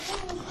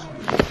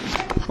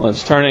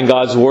Let's turn in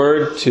God's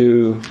Word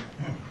to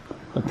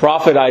the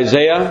prophet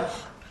Isaiah.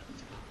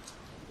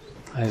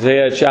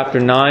 Isaiah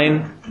chapter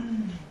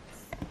 9.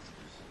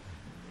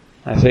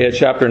 Isaiah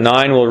chapter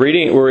 9.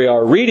 We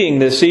are reading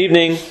this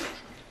evening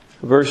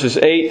verses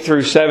 8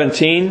 through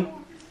 17.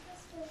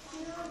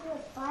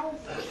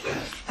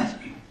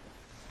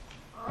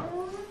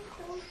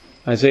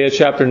 Isaiah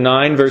chapter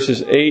 9,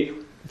 verses 8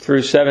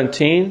 through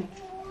 17.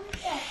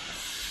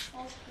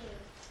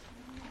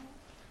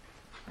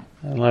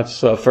 And let's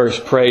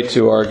first pray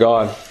to our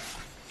God.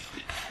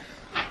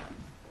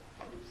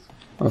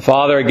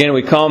 Father, again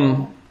we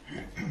come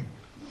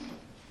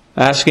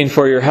asking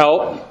for your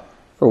help,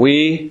 for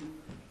we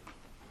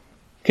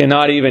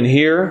cannot even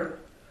hear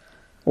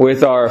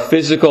with our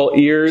physical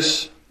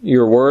ears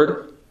your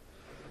word.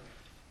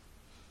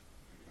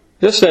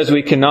 Just as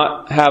we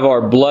cannot have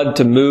our blood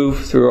to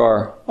move through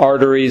our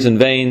arteries and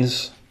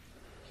veins,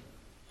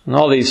 and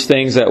all these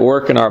things that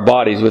work in our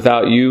bodies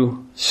without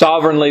you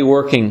sovereignly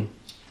working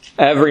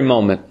every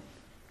moment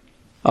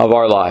of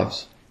our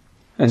lives.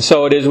 And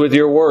so it is with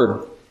your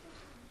word.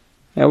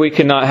 And we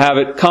cannot have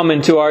it come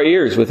into our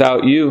ears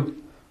without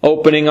you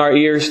opening our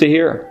ears to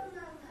hear.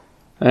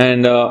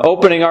 And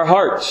opening our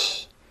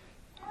hearts.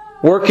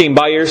 Working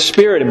by your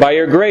Spirit and by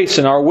your grace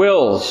in our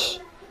wills,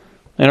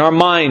 in our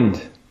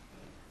mind,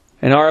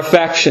 in our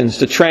affections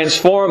to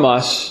transform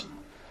us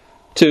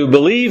to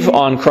believe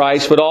on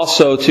Christ, but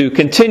also to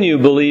continue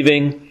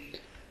believing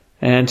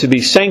and to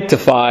be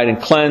sanctified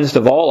and cleansed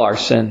of all our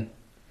sin.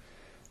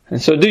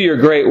 And so do your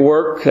great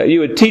work that you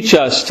would teach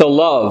us to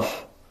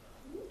love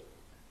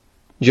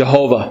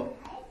Jehovah,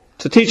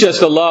 to teach us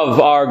to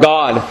love our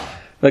God,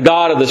 the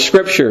God of the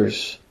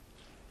Scriptures,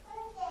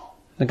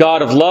 the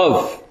God of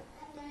love,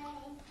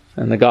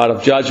 and the God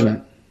of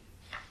judgment.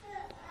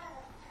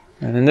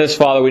 And in this,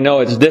 Father, we know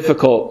it's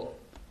difficult.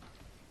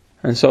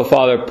 And so,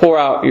 Father, pour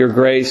out your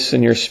grace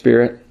and your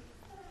Spirit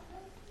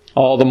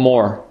all the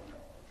more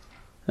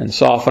and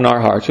soften our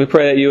hearts. We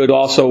pray that you would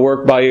also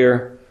work by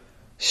your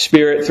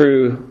Spirit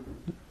through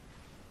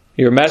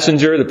your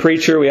messenger, the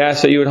preacher. We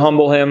ask that you would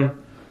humble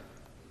him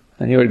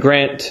and you would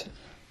grant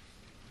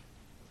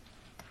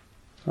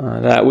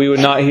that we would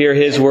not hear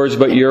his words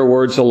but your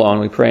words alone.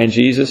 We pray in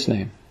Jesus'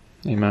 name.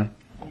 Amen.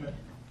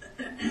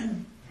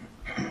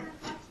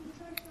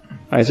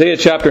 Isaiah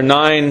chapter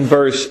 9,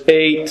 verse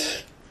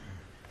 8.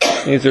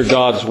 These are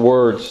God's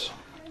words.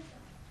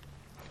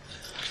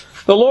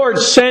 The Lord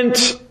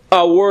sent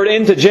a word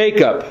into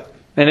Jacob,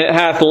 and it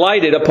hath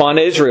lighted upon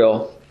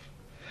Israel.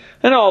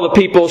 And all the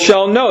people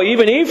shall know,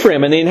 even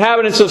Ephraim and the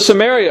inhabitants of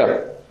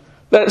Samaria,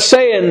 that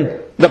say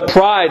in the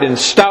pride and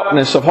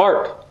stoutness of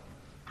heart,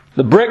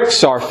 the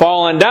bricks are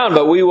fallen down,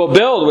 but we will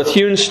build with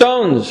hewn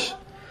stones.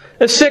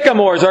 The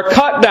sycamores are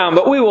cut down,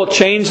 but we will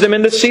change them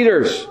into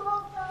cedars.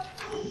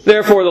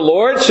 Therefore the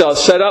Lord shall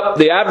set up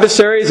the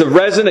adversaries of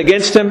Rezin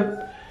against him,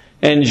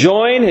 and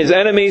join his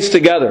enemies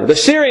together, the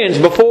Syrians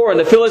before and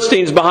the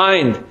Philistines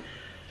behind.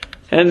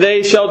 And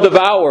they shall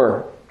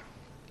devour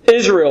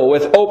Israel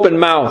with open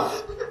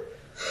mouth.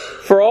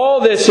 For all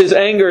this his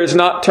anger is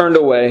not turned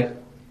away,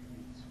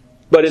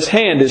 but his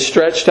hand is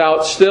stretched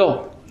out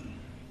still.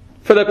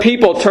 For the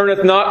people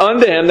turneth not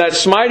unto him that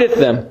smiteth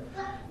them,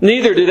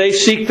 neither do they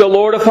seek the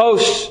Lord of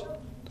hosts.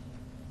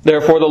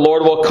 Therefore the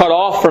Lord will cut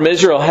off from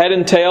Israel head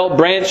and tail,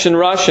 branch and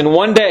rush in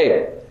one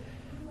day.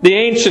 The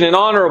ancient and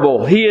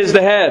honorable, he is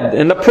the head,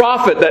 and the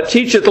prophet that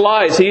teacheth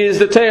lies, he is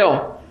the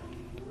tail.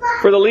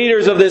 For the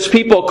leaders of this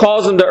people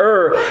cause them to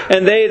err,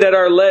 and they that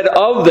are led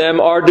of them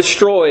are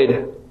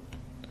destroyed.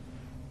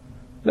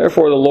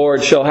 Therefore the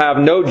Lord shall have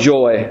no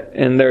joy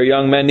in their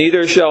young men,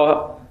 neither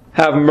shall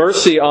have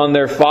mercy on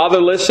their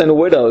fatherless and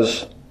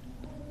widows.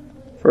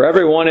 For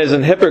every one is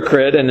an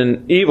hypocrite and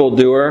an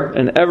evildoer,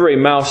 and every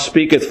mouth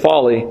speaketh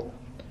folly.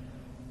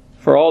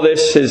 For all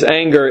this his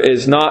anger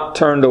is not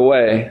turned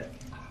away,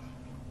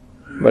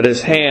 but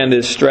his hand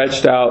is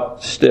stretched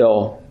out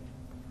still.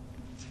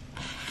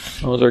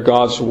 Those are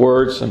God's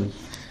words, and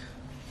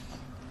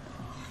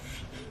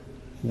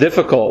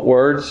difficult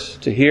words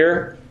to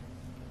hear.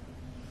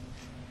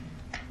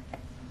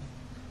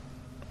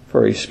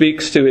 For he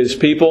speaks to his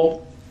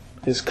people,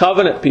 his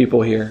covenant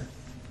people here.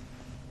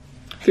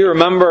 If you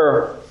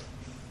remember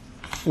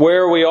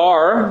where we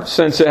are,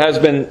 since it has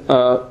been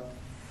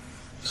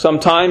some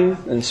time,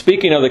 and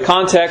speaking of the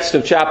context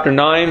of chapter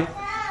 9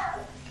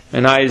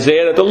 in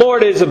Isaiah, that the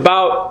Lord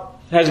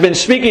has been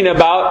speaking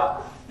about,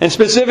 and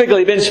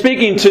specifically been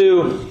speaking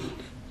to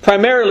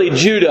primarily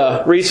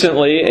Judah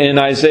recently in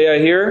Isaiah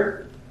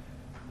here,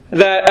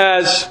 that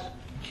as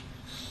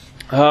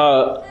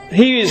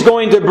he is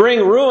going to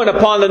bring ruin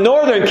upon the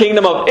northern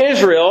kingdom of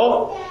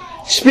Israel,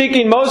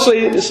 speaking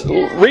mostly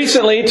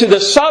recently to the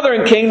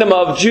southern kingdom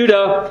of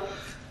Judah,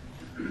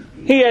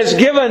 he has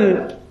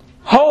given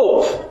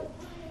hope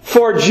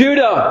for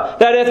Judah,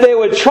 that if they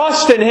would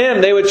trust in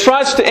him, they would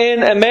trust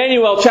in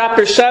Emmanuel,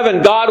 chapter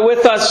 7, God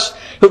with us,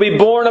 who will be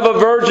born of a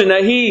virgin,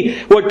 that he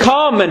would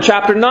come in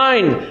chapter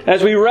 9,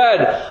 as we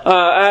read,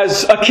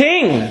 as a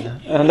king,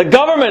 and the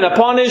government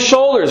upon his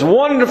shoulders.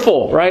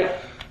 Wonderful, right?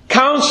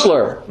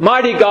 Counselor,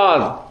 Mighty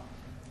God,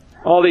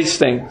 all these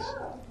things.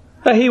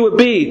 That He would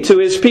be to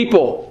His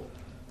people.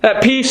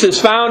 That peace is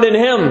found in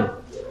Him.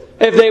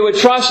 If they would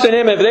trust in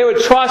Him, if they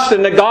would trust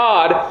in the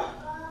God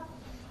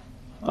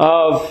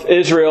of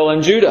Israel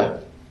and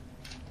Judah.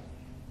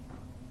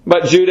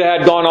 But Judah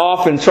had gone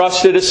off and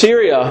trusted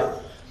Assyria,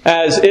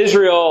 as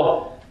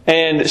Israel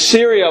and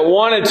Syria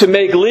wanted to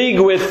make league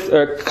with,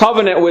 or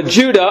covenant with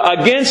Judah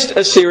against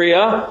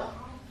Assyria.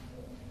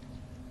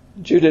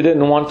 Judah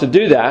didn't want to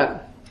do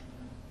that.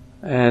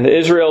 And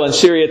Israel and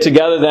Syria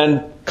together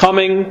then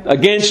coming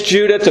against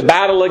Judah, to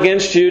battle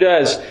against Judah,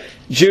 as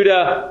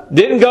Judah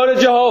didn't go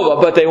to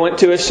Jehovah, but they went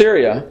to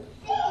Assyria.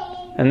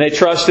 And they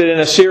trusted in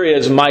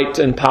Assyria's might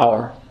and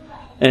power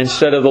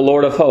instead of the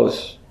Lord of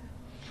hosts.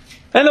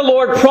 And the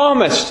Lord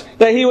promised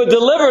that He would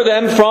deliver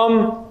them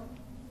from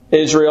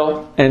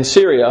Israel and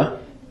Syria.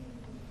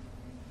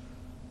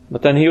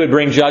 But then He would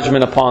bring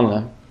judgment upon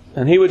them.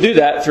 And He would do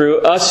that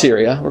through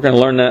Assyria. We're going to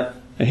learn that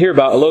and hear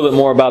about a little bit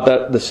more about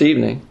that this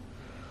evening.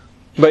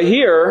 But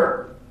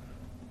here,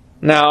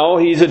 now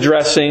He's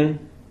addressing,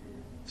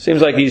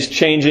 seems like He's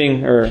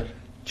changing or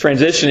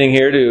transitioning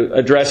here to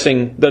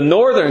addressing the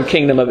northern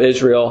kingdom of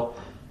Israel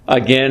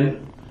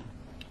again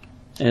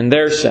and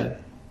their sin.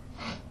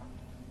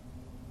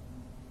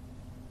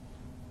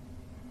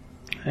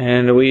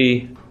 And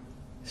we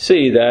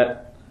see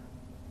that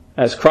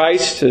as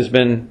Christ has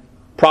been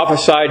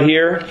prophesied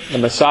here, the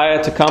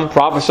Messiah to come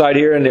prophesied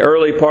here in the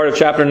early part of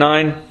chapter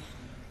 9,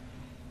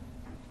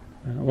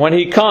 when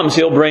He comes,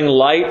 He'll bring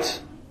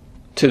light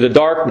to the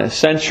darkness.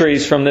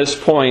 Centuries from this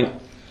point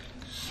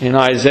in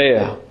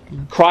Isaiah,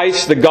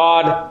 Christ, the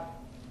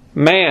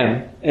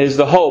God-man, is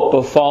the hope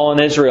of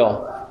fallen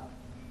Israel.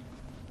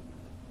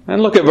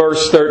 And look at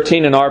verse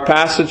 13 in our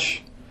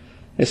passage.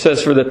 It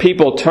says, "For the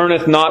people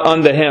turneth not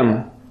unto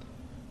Him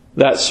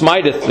that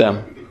smiteth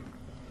them,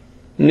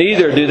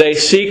 neither do they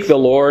seek the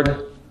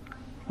Lord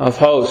of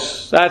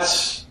hosts."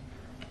 That's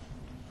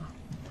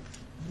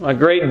a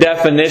great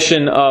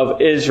definition of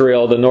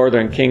Israel, the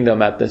northern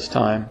kingdom at this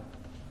time.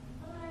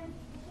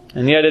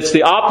 And yet it's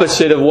the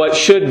opposite of what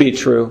should be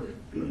true.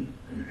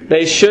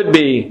 They should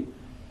be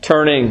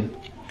turning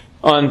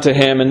unto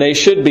Him, and they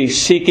should be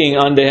seeking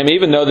unto Him,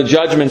 even though the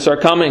judgments are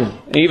coming,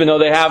 even though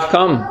they have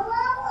come.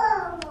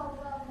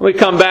 We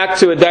come back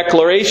to a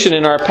declaration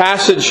in our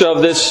passage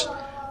of this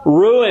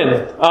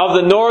ruin of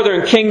the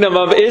northern kingdom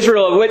of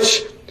Israel, of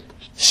which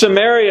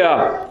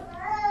Samaria,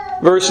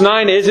 verse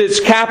 9, is its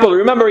capital.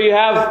 Remember, you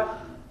have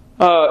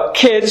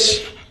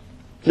kids,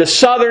 the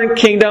southern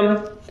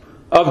kingdom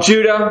of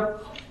Judah,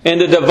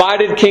 and the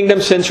divided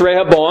kingdom since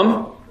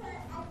Rehoboam,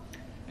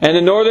 and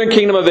the northern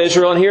kingdom of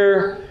Israel. And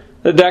here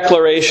the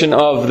declaration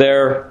of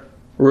their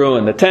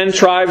ruin. The 10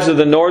 tribes of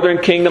the northern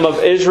kingdom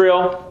of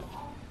Israel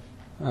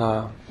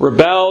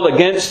rebelled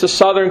against the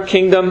southern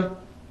kingdom,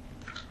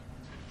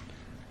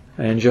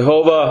 and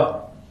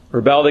Jehovah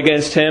rebelled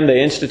against Him.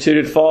 They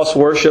instituted false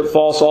worship,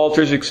 false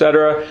altars,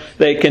 etc.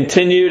 They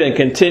continued and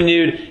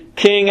continued.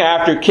 King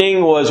after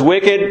king was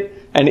wicked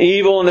and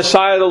evil in the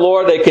sight of the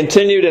Lord. They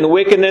continued in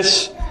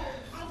wickedness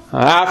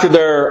after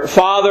their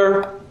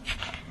father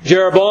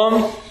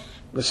Jeroboam,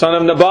 the son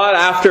of Nebat,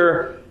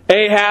 after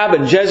Ahab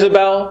and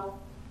Jezebel.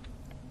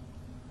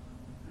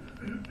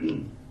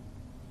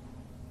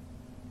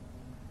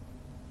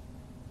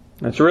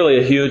 It's really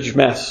a huge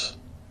mess.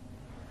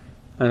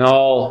 And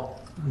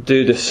all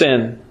due to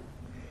sin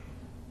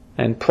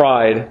and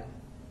pride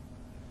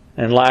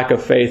and lack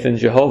of faith in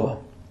Jehovah.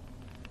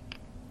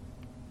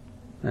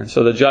 And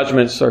so the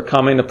judgments are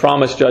coming, the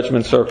promised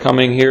judgments are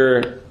coming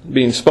here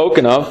being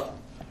spoken of.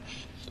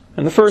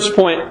 And the first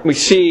point, we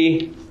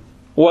see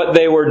what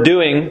they were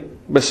doing,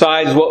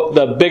 besides what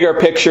the bigger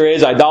picture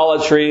is,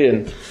 idolatry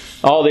and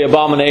all the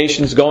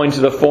abominations going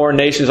to the foreign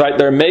nations, right?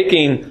 They're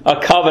making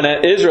a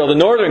covenant. Israel, the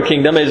northern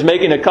kingdom, is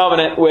making a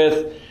covenant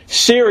with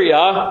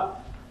Syria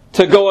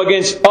to go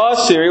against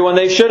Assyria, when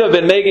they should have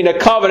been making a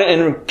covenant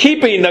and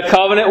keeping the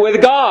covenant with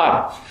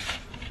God.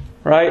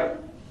 Right?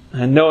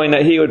 And knowing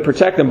that He would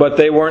protect them. But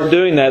they weren't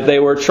doing that. They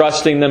were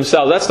trusting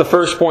themselves. That's the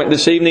first point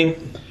this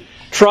evening.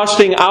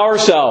 Trusting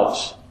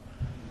ourselves.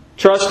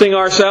 Trusting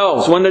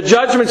ourselves. When the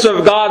judgments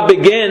of God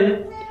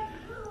begin,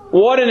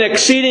 what an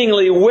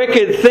exceedingly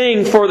wicked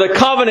thing for the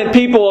covenant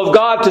people of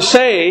God to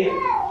say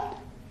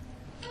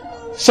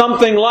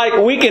something like,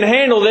 we can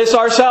handle this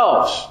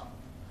ourselves.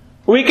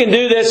 We can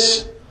do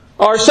this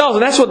ourselves.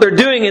 And that's what they're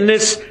doing in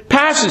this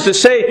passage, to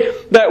say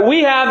that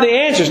we have the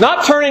answers.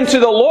 Not turning to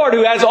the Lord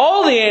who has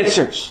all the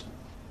answers.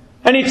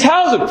 And He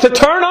tells them to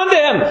turn unto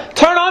Him.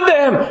 Turn unto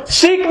Him.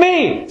 Seek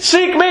me.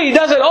 Seek me. He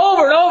does it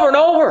over and over and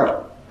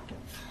over.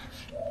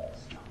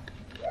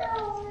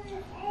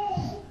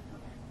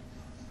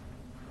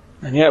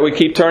 And yet we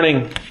keep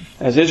turning,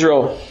 as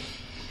Israel,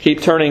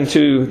 keep turning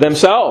to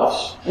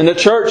themselves. In the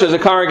church, as a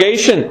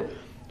congregation,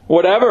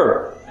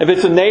 whatever. If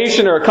it's a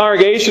nation or a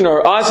congregation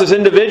or us as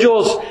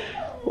individuals,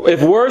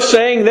 if we're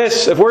saying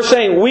this, if we're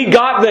saying we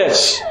got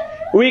this,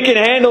 we can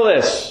handle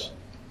this,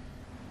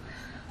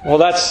 well,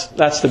 that's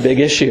the big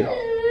issue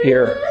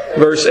here.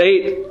 Verse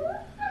 8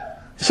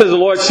 It says the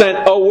Lord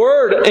sent a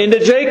word into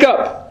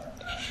Jacob,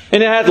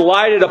 and it hath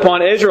lighted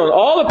upon Israel. And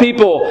all the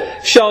people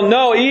shall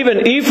know,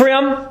 even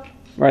Ephraim,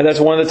 right,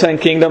 that's one of the 10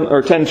 kingdoms,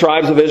 or 10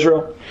 tribes of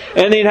Israel,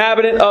 and the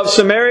inhabitant of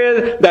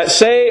Samaria, that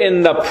say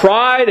in the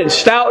pride and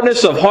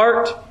stoutness of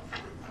heart,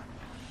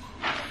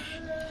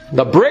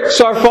 the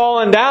bricks are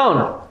fallen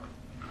down,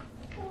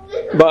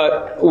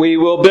 but we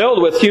will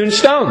build with hewn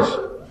stones.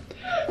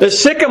 The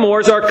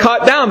sycamores are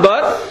cut down,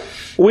 but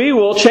we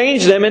will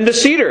change them into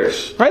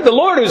cedars. Right? The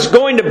Lord is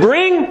going to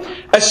bring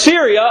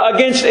Assyria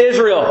against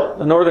Israel,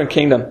 the northern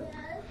kingdom.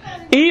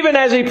 Even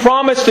as He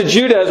promised to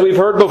Judah, as we've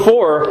heard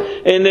before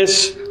in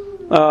this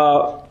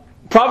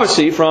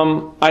prophecy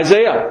from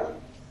Isaiah.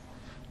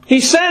 He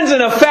sends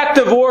an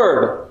effective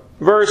word.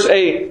 Verse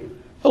 8.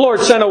 The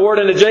Lord sent a word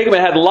into Jacob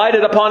and had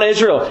lighted upon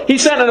Israel. He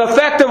sent an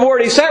effective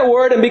word. He sent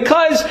word, and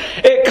because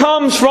it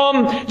comes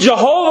from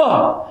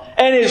Jehovah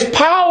and His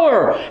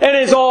power and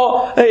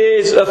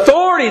His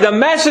authority, the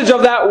message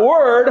of that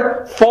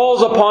word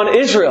falls upon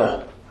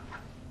Israel.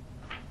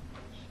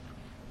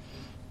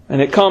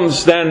 And it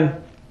comes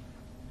then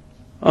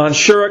on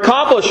sure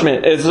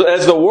accomplishment.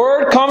 As the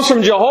word comes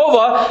from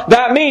Jehovah,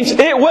 that means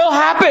it will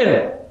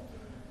happen.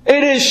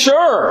 It is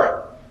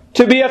sure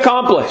to be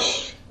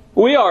accomplished.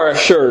 We are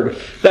assured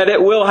that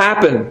it will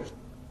happen.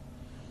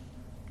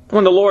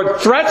 When the Lord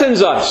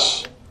threatens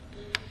us,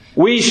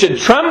 we should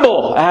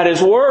tremble at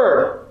His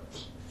word.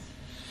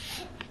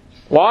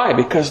 Why?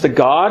 Because the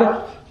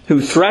God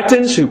who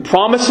threatens, who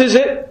promises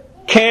it,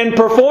 can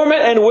perform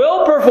it and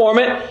will perform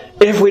it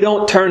if we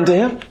don't turn to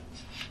Him.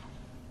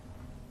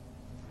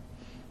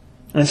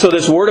 And so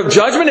this word of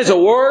judgment is a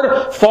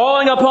word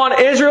falling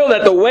upon Israel,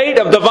 that the weight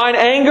of divine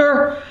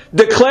anger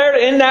declared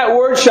in that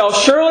word shall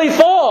surely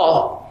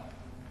fall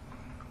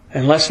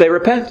unless they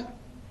repent,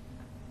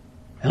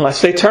 unless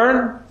they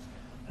turn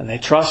and they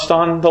trust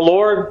on the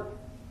Lord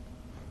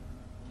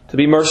to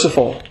be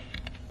merciful.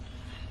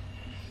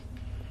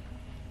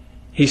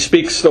 He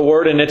speaks the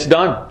word and it's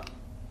done.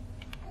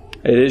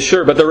 It is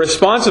sure. But the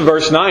response in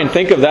verse 9,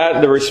 think of that.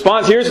 The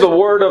response, here's the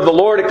word of the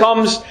Lord. It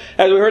comes,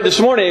 as we heard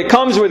this morning, it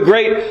comes with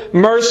great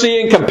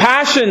mercy and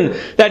compassion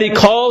that He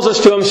calls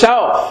us to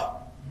Himself.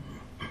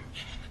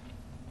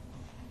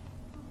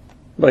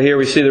 But here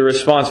we see the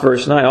response,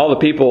 verse 9. All the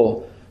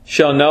people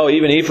shall know,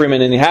 even Ephraim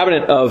and the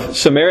inhabitant of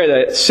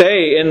Samaria, that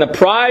say in the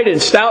pride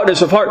and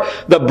stoutness of heart,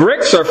 the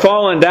bricks are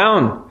fallen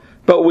down,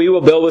 but we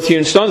will build with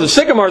hewn stones. The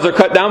sycamores are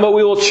cut down, but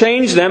we will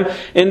change them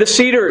into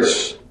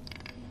cedars.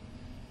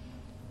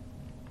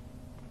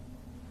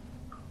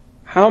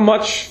 How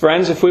much,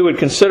 friends, if we would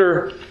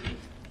consider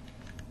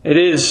it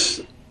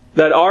is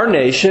that our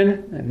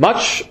nation, and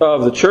much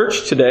of the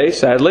church today,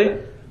 sadly,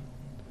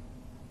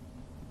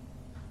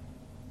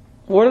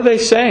 what are they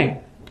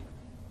saying?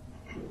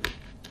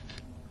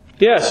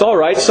 Yes, all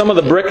right, some of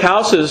the brick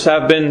houses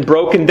have been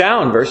broken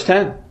down, verse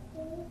 10.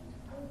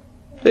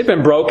 They've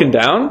been broken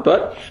down,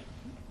 but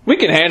we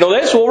can handle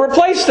this, we'll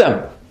replace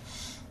them.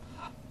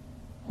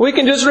 We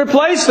can just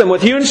replace them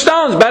with hewn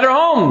stones, better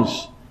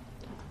homes.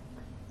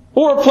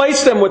 We'll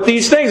replace them with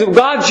these things. If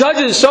God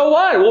judges, so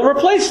what? We'll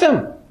replace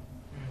them.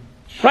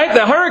 Right?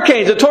 The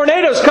hurricanes, the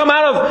tornadoes come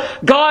out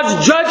of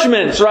God's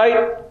judgments,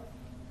 right?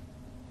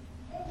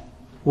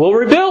 We'll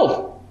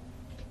rebuild.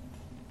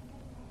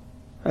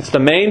 That's the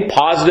main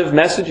positive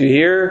message you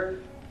hear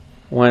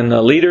when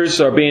the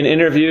leaders are being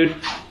interviewed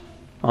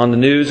on the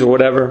news or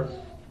whatever.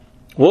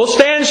 We'll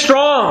stand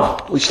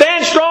strong. We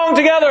stand strong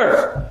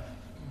together.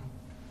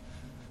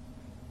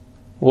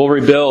 We'll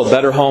rebuild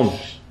better homes.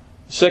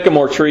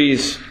 Sycamore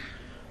trees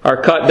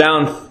are cut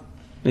down.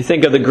 You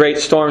think of the great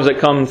storms that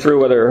come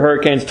through, whether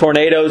hurricanes,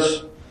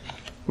 tornadoes,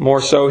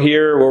 more so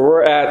here where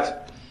we're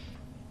at.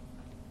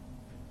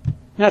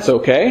 That's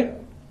okay.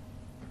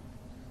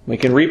 We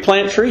can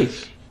replant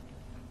trees.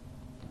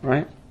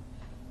 Right?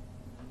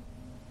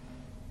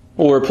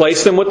 We'll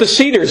replace them with the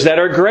cedars that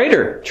are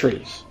greater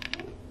trees.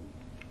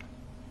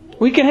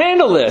 We can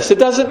handle this. It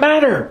doesn't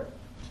matter.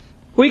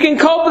 We can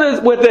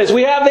cope with this.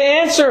 We have the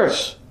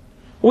answers.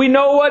 We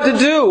know what to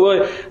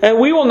do.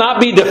 And we will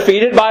not be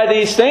defeated by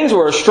these things.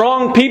 We're a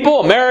strong people,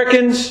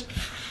 Americans.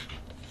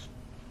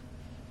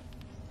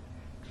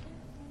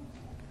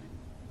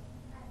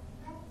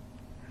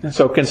 And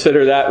so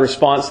consider that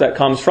response that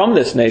comes from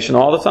this nation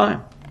all the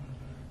time.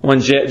 When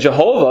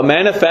Jehovah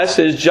manifests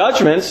His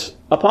judgments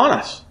upon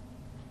us.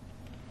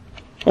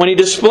 When He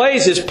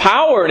displays His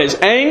power and His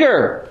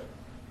anger.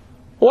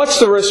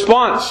 What's the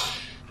response?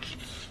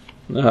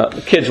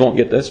 The kids won't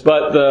get this,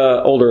 but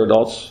the older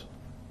adults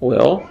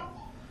will.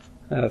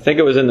 I think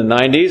it was in the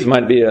 90s.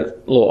 Might be a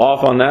little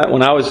off on that.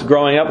 When I was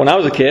growing up, when I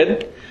was a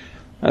kid,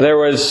 there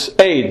was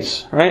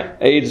AIDS, right?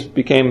 AIDS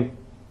became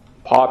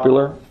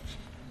popular.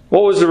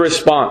 What was the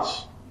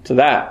response to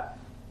that?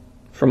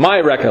 From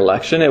my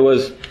recollection, it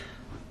was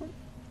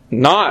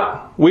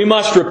not, we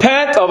must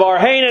repent of our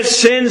heinous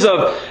sins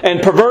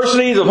and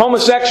perversities of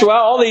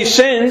homosexuality, all these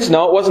sins.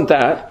 No, it wasn't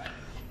that.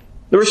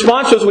 The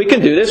response was, we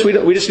can do this.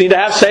 We just need to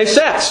have safe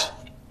sex.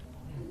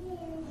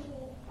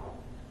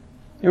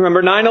 You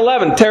remember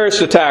 9/11,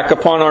 terrorist attack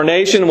upon our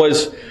nation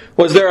was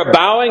Was there a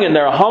bowing and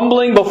their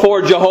humbling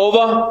before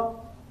Jehovah?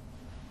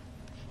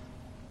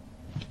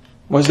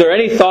 Was there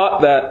any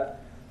thought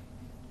that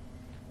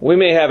we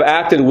may have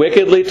acted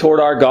wickedly toward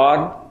our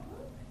God?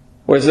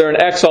 Was there an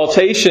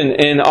exaltation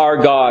in our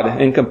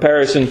God in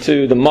comparison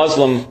to the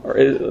Muslim or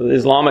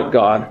Islamic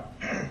God?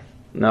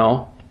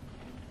 No.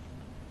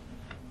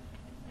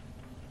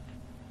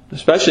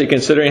 Especially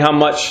considering how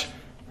much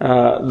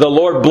the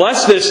Lord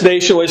blessed this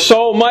nation with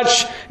so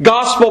much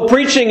gospel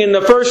preaching in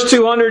the first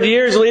 200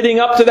 years leading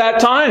up to that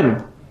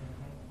time.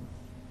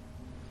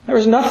 There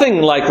was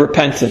nothing like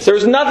repentance. There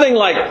was nothing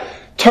like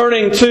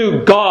turning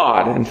to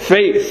God and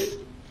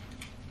faith.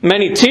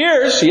 Many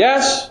tears,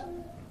 yes.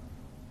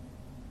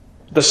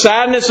 The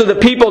sadness of the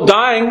people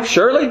dying,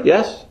 surely,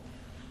 yes.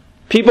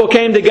 People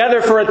came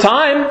together for a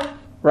time,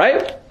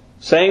 right?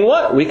 Saying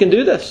what? We can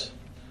do this.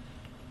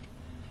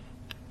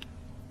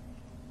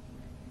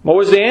 What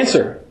was the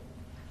answer?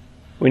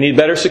 We need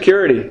better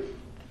security.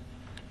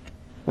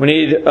 We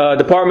need a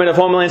Department of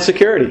Homeland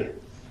Security.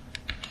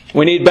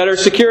 We need better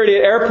security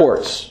at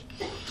airports.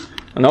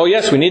 And oh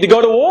yes, we need to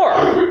go to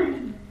war.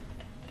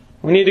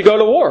 We need to go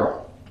to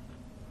war.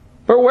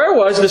 But where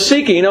was the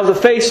seeking of the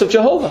face of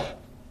Jehovah?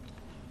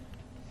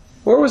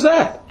 Where was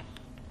that?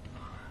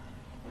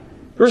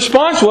 The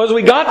response was,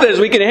 we got this,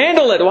 we can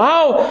handle it. Well,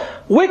 how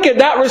wicked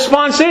that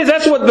response is.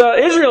 That's what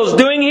Israel's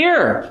doing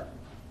here.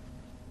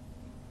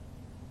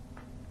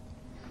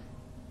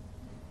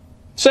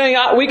 Saying,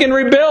 we can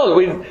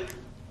rebuild.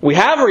 We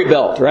have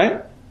rebuilt,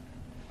 right?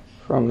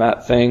 From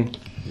that thing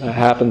that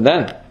happened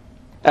then.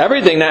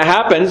 Everything that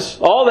happens,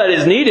 all that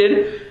is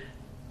needed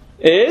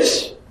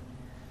is,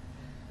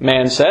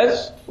 man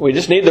says, we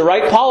just need the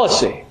right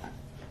policy.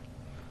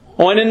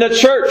 When in the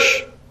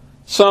church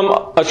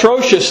some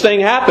atrocious thing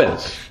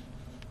happens,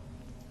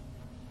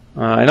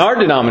 in our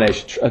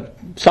denomination,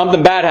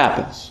 something bad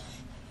happens.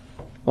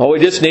 Well, we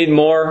just need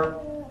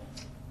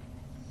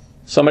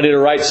somebody to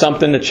write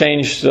something to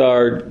change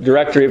our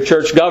directory of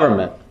church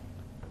government.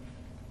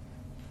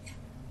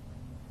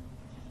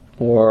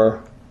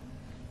 Or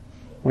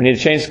we need to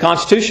change the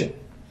Constitution.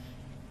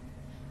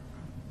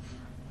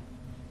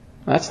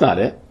 That's not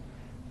it.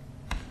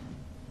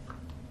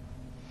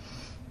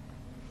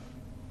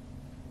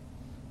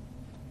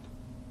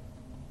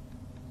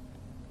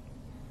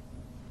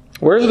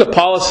 Where's the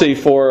policy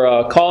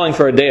for calling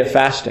for a day of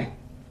fasting?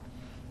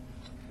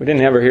 We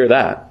didn't ever hear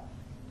that.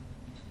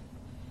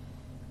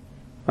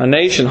 A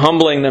nation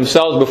humbling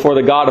themselves before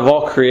the God of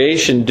all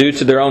creation due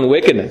to their own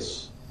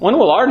wickedness. When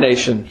will our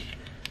nation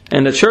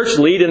and the church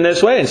lead in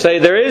this way and say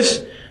there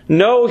is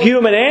no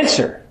human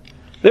answer?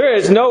 There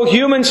is no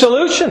human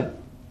solution.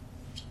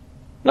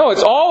 No,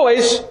 it's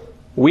always,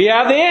 we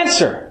have the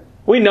answer.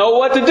 We know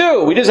what to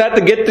do. We just have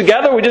to get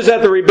together. We just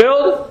have to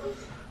rebuild.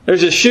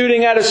 There's a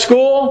shooting at a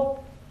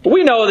school.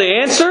 We know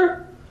the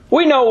answer.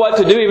 We know what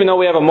to do, even though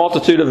we have a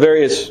multitude of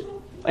various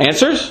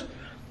answers.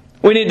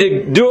 We need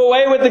to do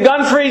away with the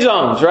gun-free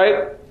zones,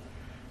 right?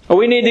 Or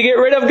we need to get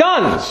rid of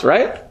guns,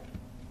 right?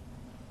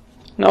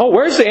 No,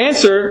 where's the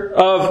answer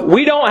of,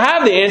 we don't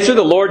have the answer,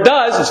 the Lord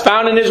does. It's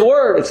found in His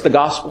Word. It's the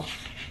gospel.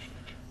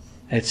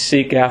 It's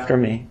seek after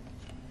me.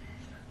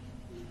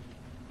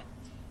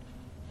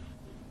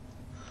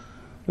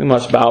 We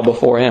must bow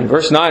before Him.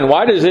 Verse 9,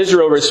 why does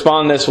Israel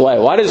respond this way?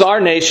 Why does our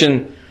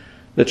nation,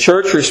 the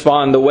church,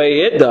 respond the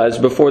way it does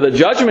before the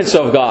judgments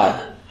of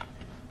God?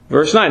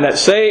 Verse 9, that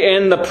say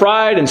in the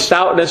pride and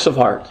stoutness of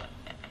heart.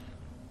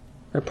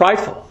 They're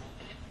prideful.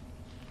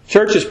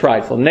 Church is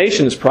prideful.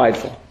 Nation is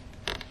prideful.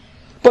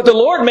 But the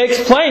Lord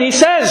makes plain, He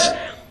says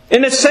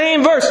in the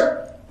same verse,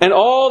 and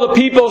all the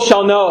people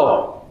shall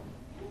know.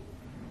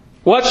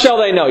 What shall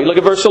they know? You look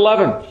at verse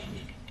 11.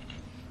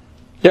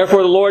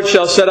 Therefore the Lord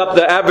shall set up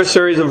the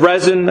adversaries of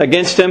Rezin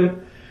against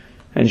him,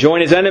 and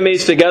join his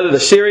enemies together, the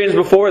Syrians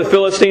before, the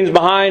Philistines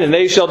behind, and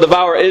they shall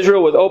devour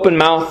Israel with open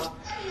mouth.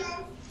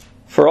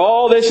 For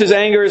all this His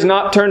anger is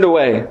not turned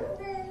away,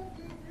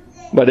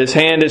 but His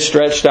hand is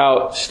stretched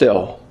out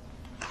still.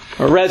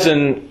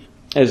 Rezin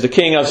is the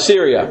king of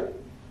Syria.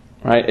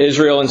 Right?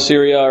 Israel and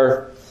Syria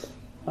are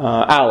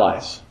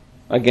allies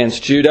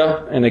against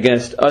Judah and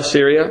against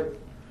Assyria.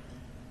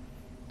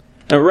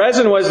 And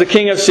Rezin was the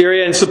king of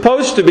Syria and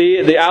supposed to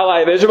be the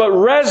ally of Israel, but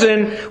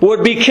Rezin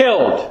would be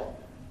killed.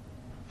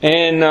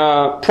 In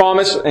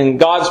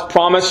God's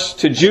promise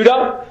to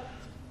Judah,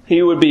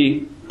 he would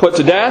be put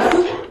to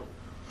death.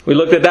 We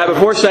looked at that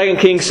before, 2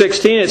 Kings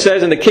 16. It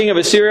says, and the king of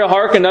Assyria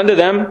hearkened unto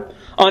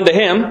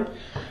him.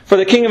 For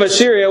the king of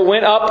Assyria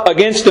went up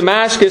against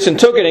Damascus and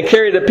took it and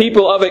carried the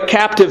people of it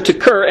captive to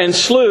Kir and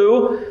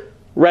slew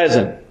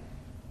Rezin.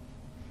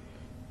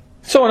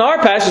 So in our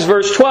passage,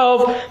 verse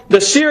 12, the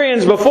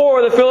Syrians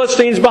before, the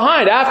Philistines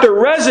behind. After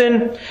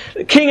Rezin,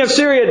 king of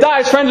Syria,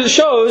 dies, friends, it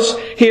shows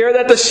here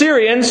that the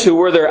Syrians, who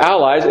were their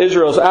allies,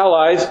 Israel's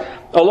allies,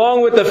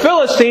 along with the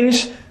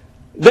Philistines,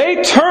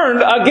 they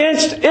turned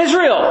against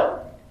Israel.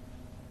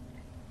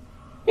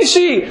 You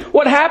see,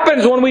 what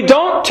happens when we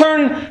don't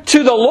turn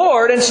to the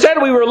Lord, instead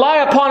we rely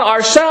upon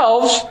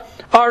ourselves,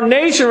 Our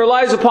nation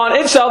relies upon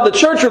itself. The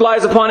church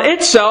relies upon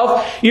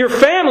itself. Your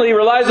family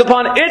relies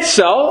upon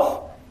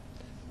itself.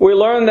 We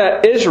learn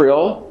that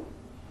Israel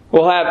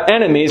will have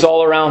enemies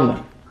all around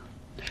them.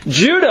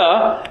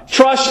 Judah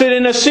trusted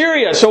in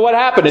Assyria. So what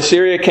happened?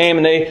 Assyria came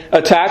and they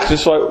attacked.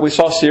 Just like we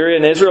saw Syria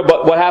and Israel.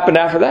 But what happened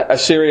after that?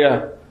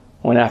 Assyria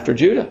went after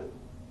Judah.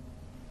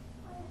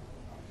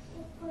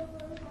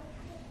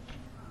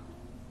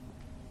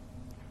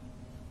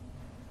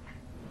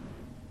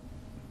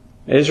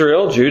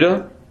 Israel,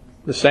 Judah,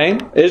 the same.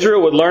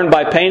 Israel would learn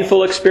by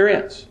painful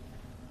experience,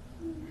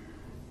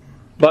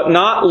 but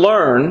not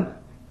learn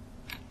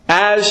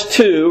as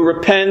to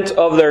repent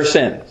of their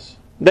sins.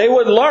 They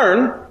would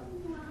learn,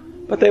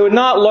 but they would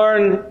not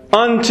learn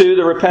unto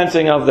the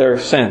repenting of their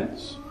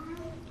sins.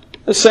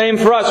 The same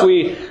for us.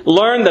 We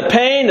learn the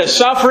pain, the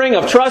suffering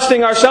of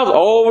trusting ourselves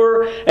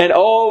over and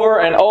over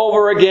and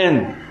over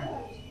again.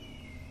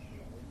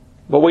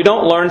 But we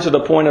don't learn to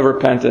the point of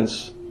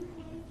repentance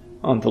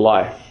unto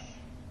life.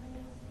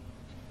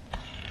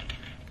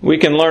 We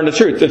can learn the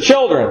truth. The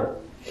children,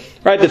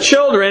 right? The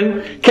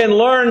children can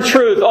learn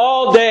truth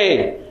all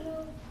day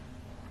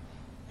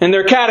in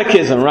their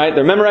catechism, right?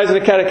 They're memorizing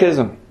the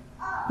catechism.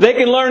 They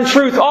can learn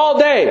truth all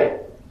day,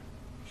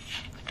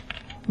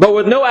 but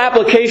with no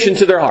application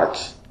to their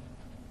hearts.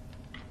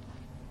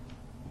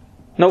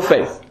 No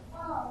faith.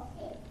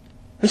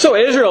 And so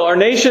Israel, our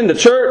nation, the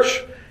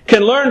church,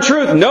 can learn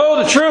truth,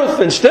 know the truth,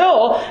 and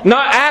still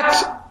not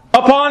act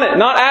upon it,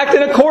 not act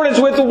in accordance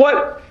with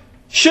what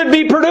should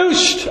be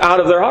produced out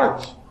of their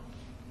hearts.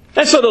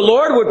 And so the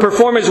Lord would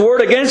perform His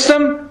word against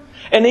them.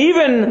 And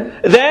even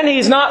then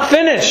He's not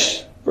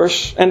finished.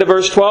 End of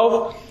verse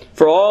 12.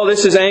 For all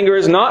this His anger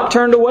is not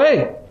turned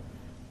away,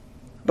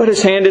 but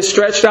His hand is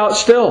stretched out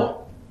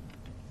still.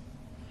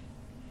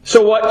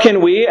 So what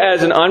can we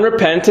as an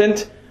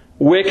unrepentant,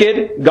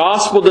 wicked,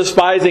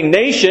 gospel-despising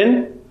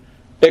nation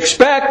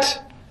expect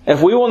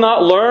if we will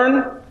not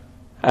learn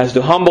as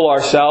to humble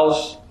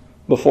ourselves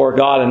before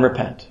God and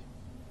repent?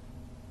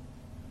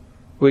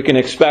 We can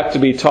expect to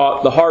be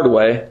taught the hard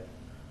way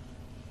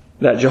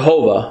that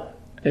Jehovah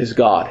is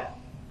God.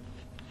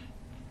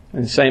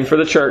 And same for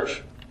the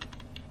church.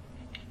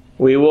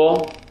 We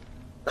will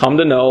come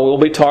to know, we'll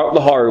be taught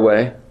the hard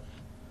way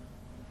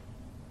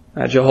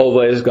that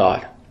Jehovah is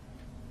God.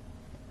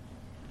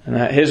 And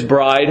that His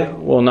bride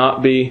will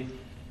not be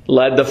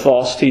led to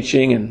false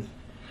teaching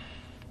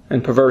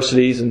and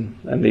perversities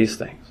and these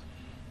things.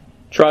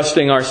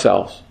 Trusting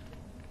ourselves.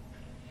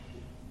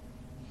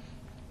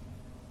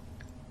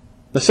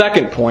 The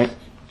second point,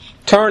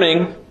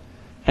 turning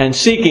and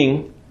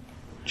seeking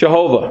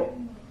Jehovah.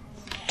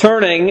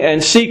 Turning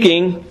and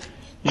seeking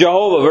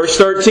Jehovah. Verse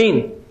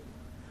 13.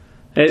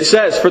 And it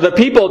says, For the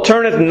people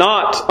turneth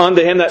not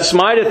unto Him that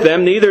smiteth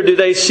them, neither do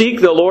they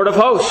seek the Lord of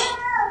hosts.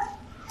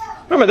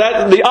 Remember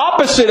that the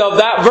opposite of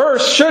that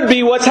verse should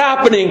be what's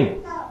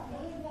happening.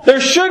 There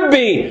should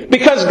be,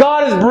 because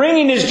God is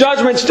bringing His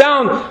judgments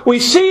down. We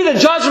see the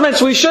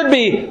judgments, we should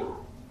be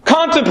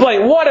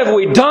contemplate, what have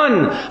we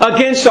done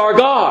against our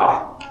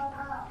God?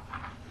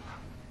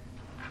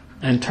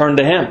 And turn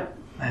to Him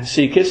and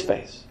seek His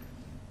face.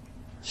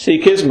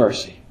 Seek His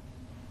mercy.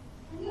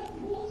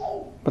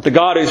 But the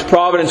God whose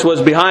providence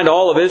was behind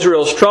all of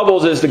Israel's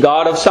troubles is the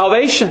God of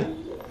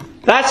salvation.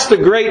 That's the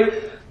great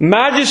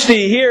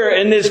majesty here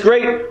in this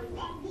great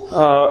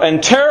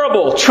and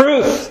terrible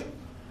truth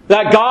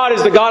that God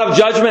is the God of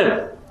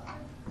judgment.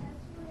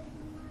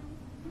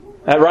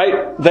 That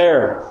right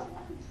there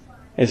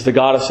is the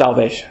God of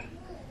salvation.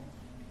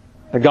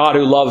 The God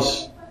who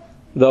loves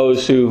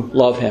those who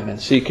love Him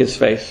and seek His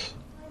face.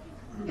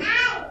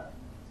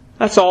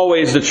 That's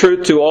always the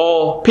truth to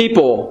all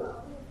people.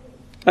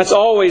 That's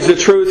always the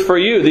truth for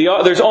you.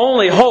 There's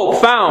only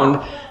hope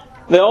found.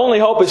 The only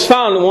hope is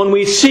found when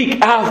we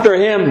seek after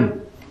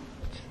Him.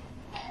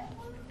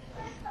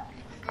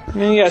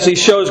 And yes, He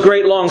shows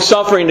great long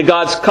suffering to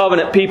God's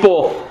covenant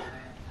people.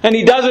 And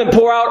He doesn't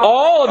pour out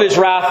all of His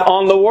wrath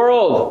on the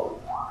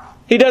world.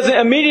 He doesn't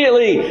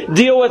immediately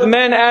deal with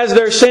men as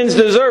their sins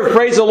deserve.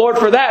 Praise the Lord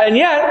for that. And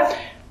yet,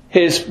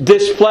 His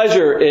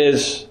displeasure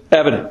is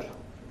evident.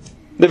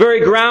 The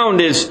very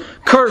ground is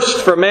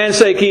cursed for man's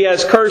sake. He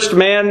has cursed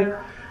man,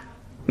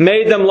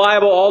 made them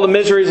liable all the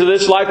miseries of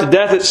this life to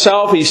death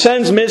itself. He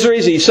sends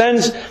miseries, He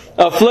sends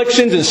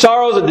afflictions and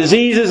sorrows and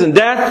diseases and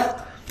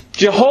death.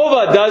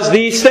 Jehovah does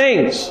these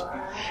things.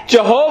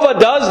 Jehovah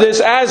does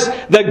this as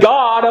the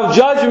God of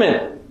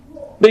judgment,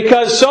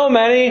 because so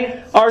many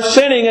are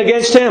sinning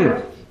against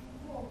Him.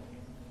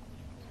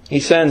 He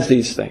sends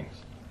these things.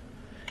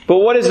 But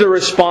what is the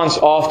response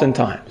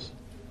oftentimes?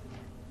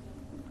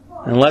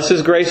 Unless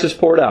His grace is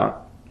poured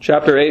out.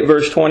 Chapter 8,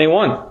 verse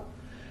 21.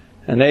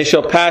 And they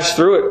shall pass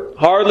through it,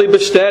 hardly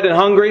bestead and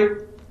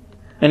hungry.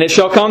 And it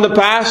shall come to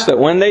pass that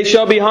when they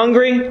shall be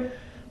hungry,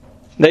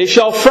 they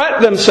shall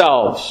fret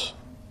themselves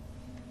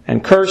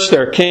and curse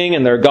their king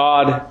and their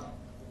God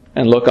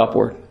and look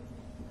upward.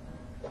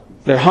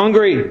 They're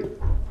hungry.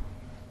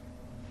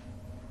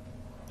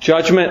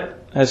 Judgment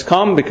has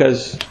come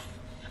because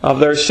of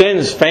their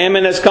sins.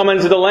 Famine has come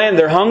into the land.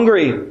 They're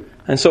hungry.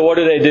 And so what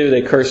do?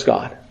 They curse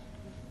God.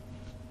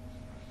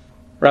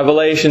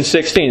 Revelation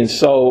 16.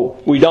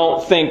 So we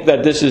don't think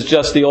that this is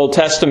just the Old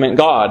Testament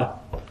God.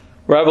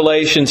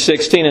 Revelation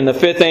 16. And the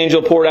fifth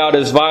angel poured out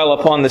his vial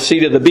upon the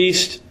seat of the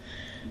beast,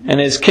 and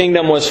his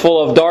kingdom was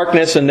full of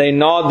darkness, and they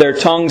gnawed their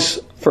tongues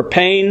for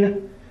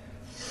pain,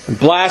 and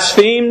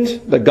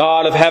blasphemed the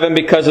God of heaven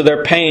because of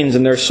their pains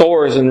and their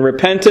sores, and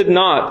repented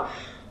not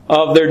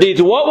of their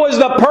deeds. What was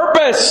the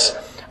purpose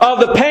of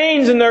the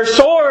pains and their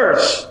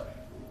sores?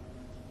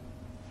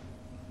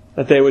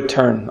 That they would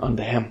turn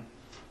unto Him.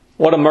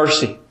 What a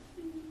mercy.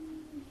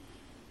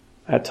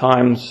 At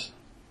times,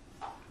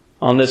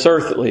 on this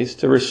earth at least,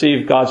 to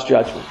receive God's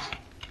judgments.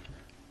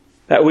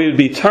 That we would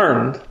be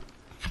turned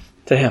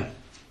to Him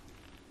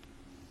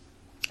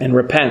and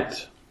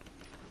repent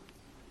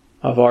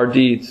of our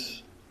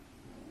deeds.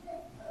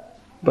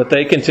 But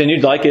they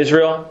continued, like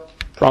Israel,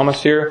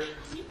 promised here,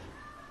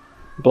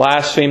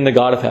 blaspheme the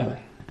God of heaven.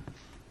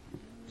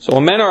 So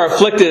when men are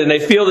afflicted and they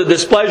feel the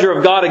displeasure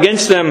of God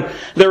against them,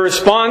 their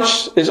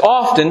response is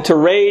often to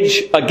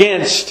rage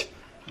against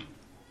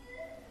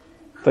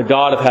the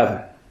God of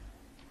heaven,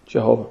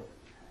 Jehovah.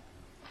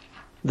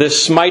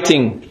 This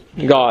smiting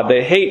God.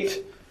 They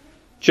hate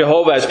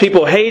Jehovah. As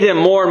people hate Him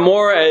more and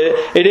more,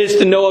 it is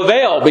to no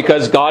avail,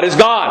 because God is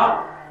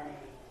God.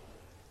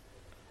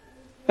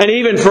 And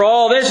even for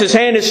all this, His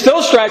hand is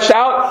still stretched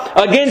out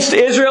against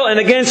Israel and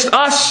against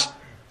us,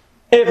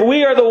 if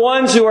we are the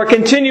ones who are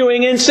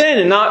continuing in sin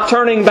and not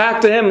turning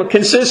back to Him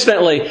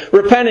consistently,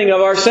 repenting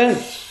of our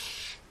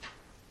sins.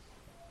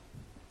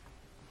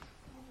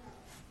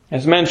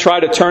 As men try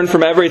to turn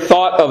from every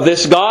thought of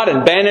this God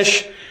and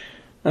banish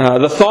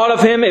the thought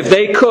of Him if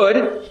they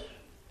could,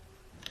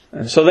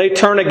 and so they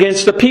turn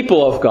against the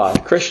people of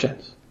God,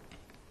 Christians,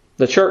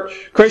 the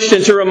church.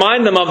 Christians who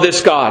remind them of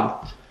this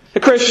God. The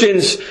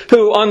Christians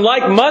who,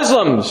 unlike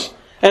Muslims,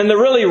 and the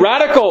really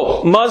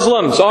radical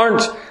Muslims,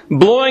 aren't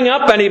blowing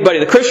up anybody.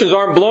 The Christians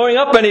aren't blowing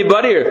up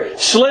anybody or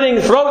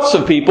slitting throats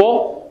of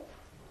people.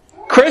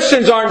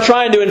 Christians aren't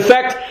trying to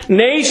infect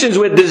nations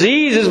with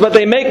diseases, but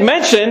they make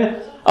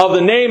mention of the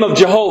name of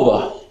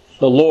Jehovah,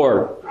 the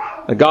Lord,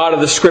 the God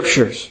of the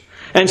Scriptures.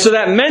 And so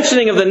that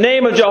mentioning of the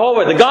name of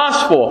Jehovah, the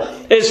gospel,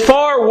 is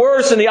far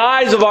worse in the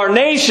eyes of our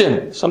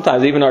nation,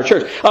 sometimes even our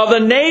church, of the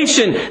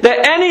nation,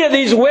 than any of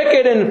these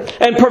wicked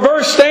and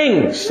perverse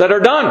things that are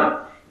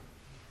done.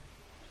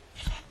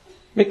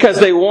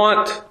 Because they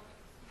want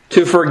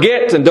to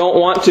forget and don't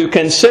want to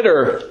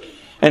consider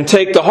and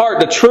take to heart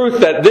the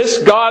truth that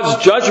this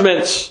God's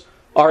judgments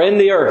are in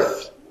the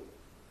earth.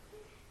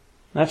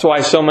 That's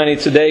why so many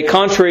today,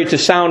 contrary to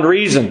sound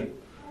reason,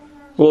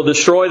 will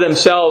destroy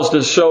themselves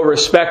to show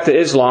respect to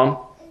Islam.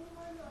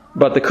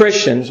 But the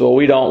Christians, well,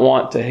 we don't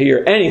want to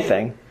hear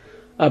anything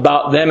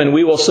about them, and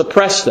we will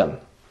suppress them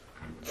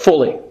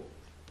fully.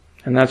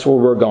 And that's where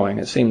we're going,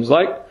 it seems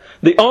like.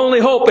 The only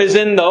hope is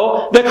in,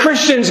 though, the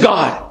Christian's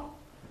God.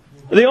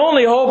 The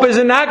only hope is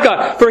in that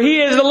God. For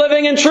He is the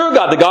living and true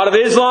God. The God of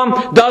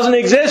Islam doesn't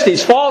exist.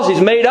 He's false.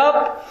 He's made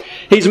up.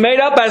 He's made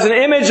up as an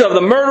image of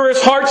the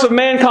murderous hearts of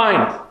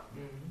mankind.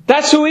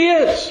 That's who He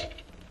is.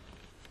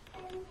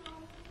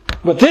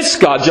 But this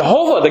God,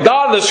 Jehovah, the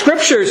God of the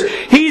Scriptures,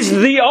 He's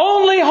the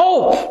only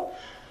hope.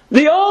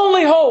 The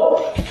only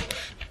hope.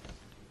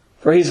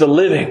 For He's the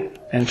living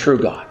and true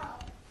God.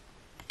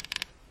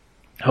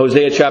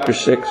 Hosea chapter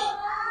 6.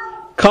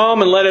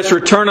 Come and let us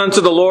return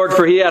unto the Lord,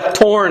 for He hath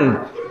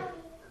torn,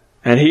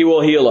 and He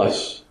will heal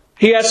us.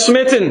 He hath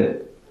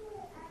smitten,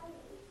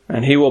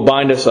 and He will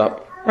bind us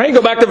up. Right?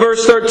 Go back to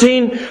verse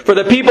 13. For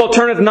the people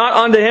turneth not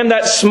unto Him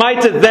that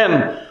smiteth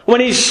them.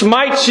 When He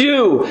smites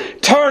you,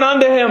 turn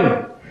unto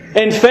Him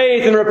in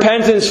faith and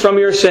repentance from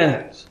your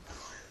sins.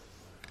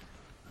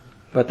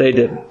 But they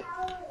didn't.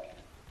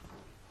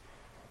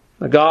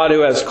 The God who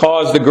has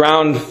caused the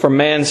ground for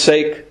man's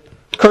sake,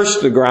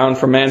 cursed the ground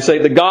for man's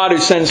sake. The God who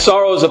sends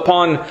sorrows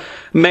upon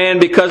man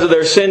because of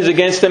their sins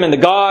against Him. And the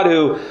God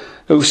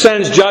who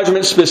sends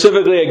judgment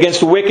specifically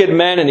against wicked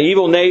men and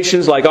evil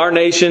nations like our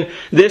nation.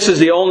 This is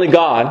the only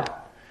God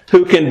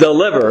who can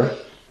deliver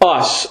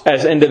us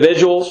as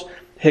individuals,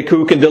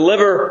 who can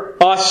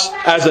deliver us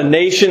as a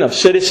nation of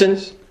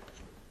citizens,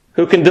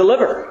 who can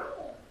deliver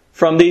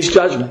from these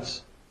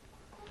judgments.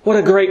 What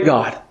a great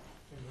God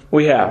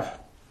we have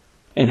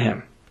in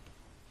Him.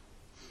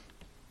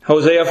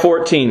 Hosea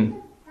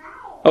 14.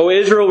 O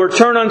Israel,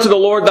 return unto the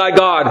Lord thy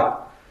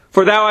God,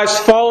 for thou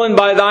hast fallen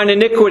by thine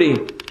iniquity.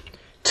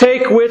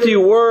 Take with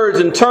you words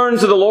and turn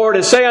to the Lord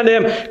and say unto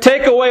Him,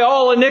 take away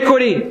all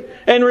iniquity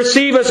and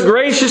receive us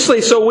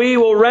graciously, so we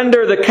will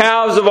render the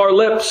calves of our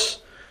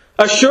lips.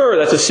 Assur,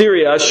 that's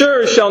Assyria,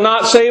 Assur shall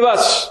not save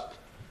us.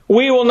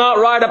 We will not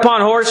ride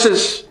upon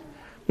horses,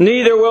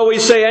 neither will we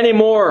say any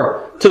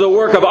more to the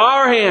work of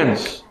our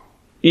hands,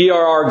 ye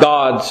are our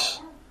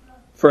gods,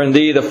 for in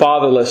Thee the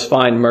fatherless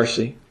find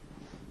mercy.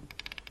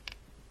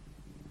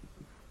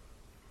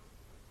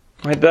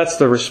 Right, that's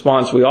the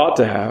response we ought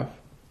to have.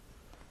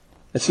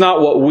 It's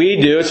not what we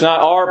do. It's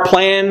not our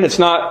plan. It's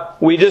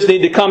not, we just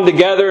need to come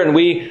together and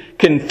we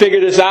can figure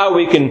this out.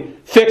 We can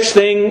fix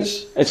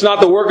things. It's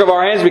not the work of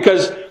our hands,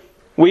 because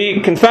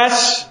we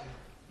confess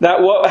that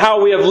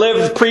how we have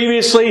lived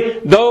previously,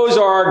 those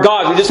are our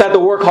gods. We just have to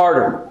work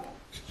harder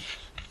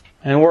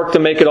and work to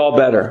make it all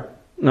better.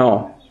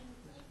 No.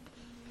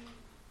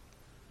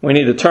 We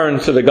need to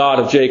turn to the God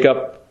of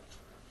Jacob,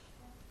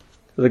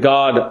 to the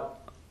God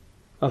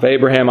of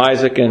Abraham,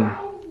 Isaac, and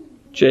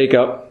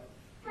Jacob,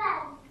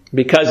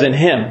 because in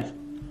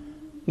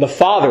Him, the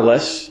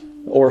fatherless,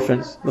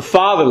 orphans, the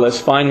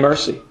fatherless find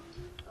mercy.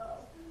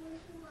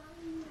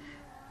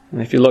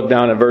 And if you look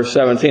down at verse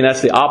 17,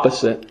 that's the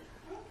opposite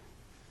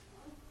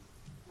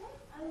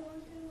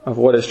of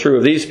what is true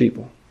of these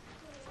people.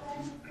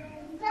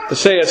 To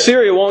say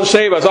Assyria won't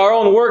save us, our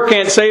own work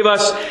can't save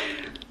us,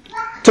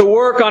 to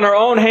work on our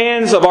own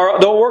hands, the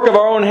work of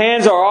our own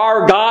hands are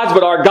our gods,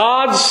 but our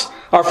gods,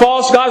 our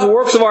false gods, the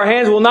works of our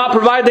hands will not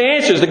provide the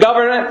answers. The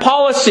government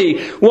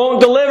policy won't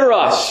deliver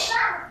us.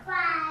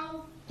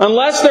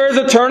 Unless there is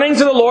a turning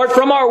to the Lord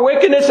from our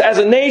wickedness as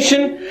a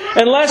nation,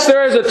 unless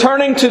there is a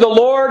turning to the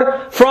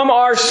Lord from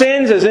our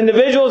sins as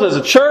individuals, as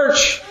a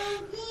church,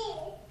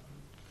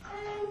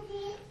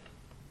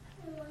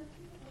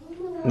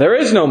 there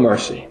is no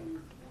mercy.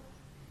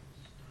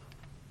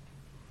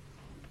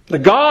 The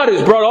God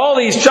has brought all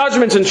these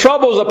judgments and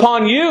troubles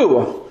upon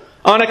you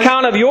on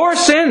account of your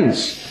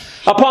sins,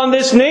 upon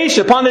this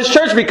nation, upon this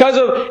church, because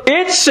of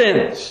its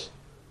sins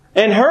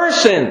and her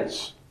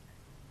sins,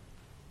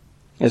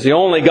 is the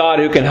only God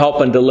who can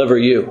help and deliver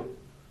you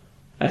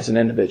as an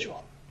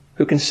individual,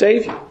 who can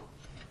save you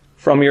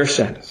from your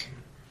sins.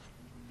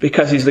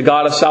 Because He's the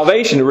God of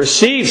salvation, who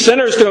receives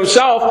sinners to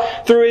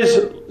Himself through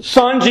His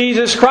Son,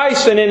 Jesus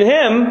Christ. And in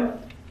Him,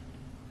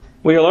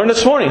 we learned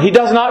this morning, He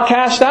does not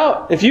cast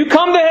out. If you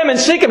come to Him and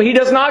seek Him, He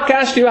does not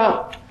cast you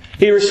out.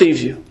 He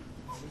receives you.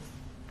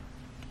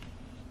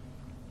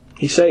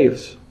 He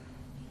saves.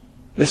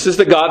 This is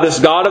the God, this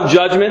God of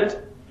judgment,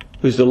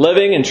 who's the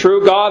living and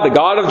true God, the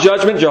God of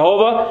judgment,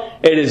 Jehovah.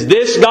 It is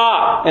this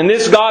God, and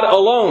this God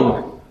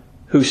alone,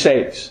 who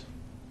saves.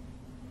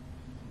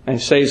 And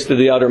saves to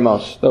the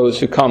uttermost those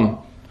who come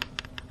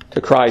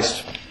to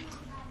Christ.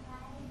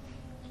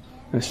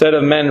 Instead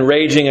of men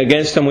raging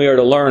against Him, we are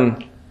to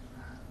learn,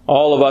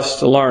 all of us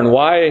to learn,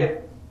 why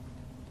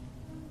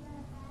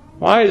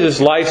is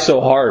this life so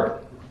hard?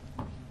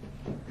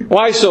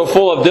 Why so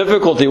full of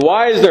difficulty?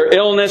 Why is there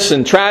illness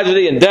and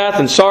tragedy and death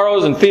and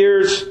sorrows and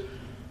fears?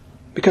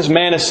 Because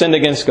man has sinned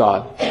against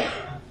God.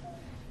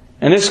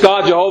 And this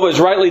God, Jehovah, is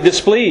rightly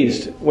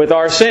displeased with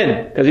our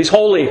sin, because He's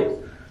holy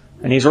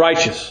and He's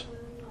righteous.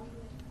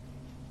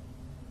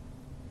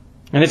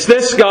 And it's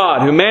this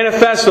God who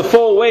manifests the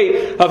full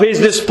weight of His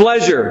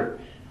displeasure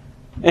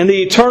and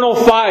the eternal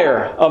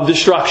fire of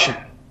destruction.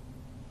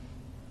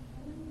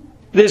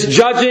 This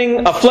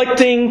judging,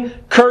 afflicting,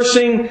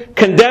 cursing,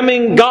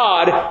 condemning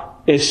God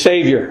is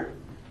Savior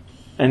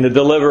and the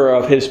deliverer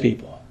of His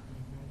people.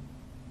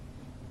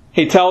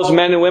 He tells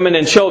men and women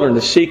and children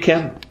to seek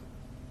Him.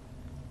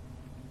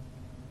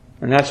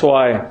 And that's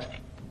why,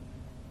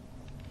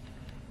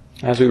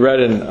 as we read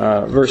in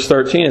verse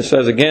 13, it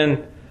says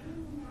again,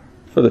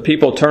 "For the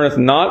people turneth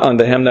not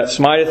unto Him that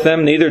smiteth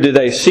them, neither do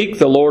they seek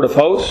the Lord of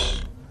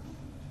hosts."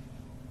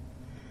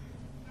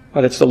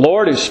 But it's the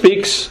Lord who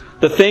speaks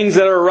the things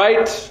that are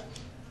right.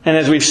 And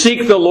as we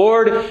seek the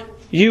Lord,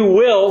 you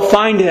will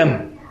find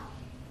Him.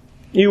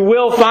 You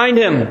will find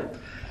Him.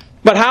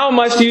 But how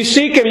must you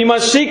seek Him? You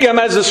must seek Him,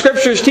 as the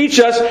Scriptures teach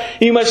us,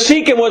 you must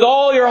seek Him with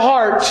all your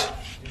heart.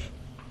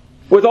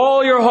 With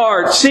all your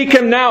heart. Seek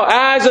Him now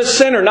as a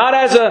sinner, not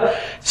as a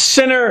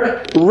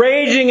sinner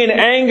raging in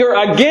anger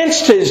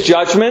against His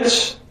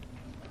judgments,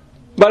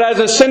 but as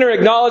a sinner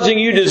acknowledging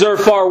you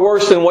deserve far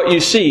worse than what you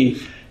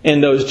see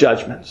in those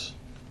judgments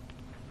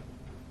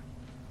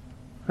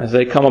as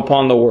they come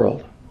upon the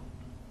world.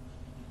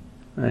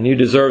 And you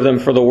deserve them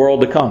for the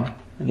world to come,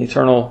 and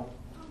eternal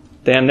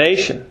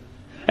damnation.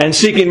 And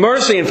seeking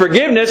mercy and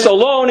forgiveness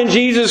alone in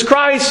Jesus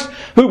Christ,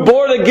 who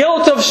bore the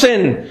guilt of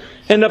sin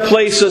in the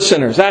place of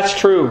sinners. That's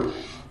true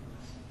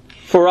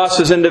for us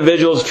as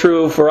individuals,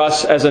 true for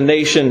us as a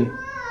nation.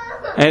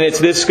 And it's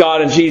this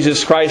God and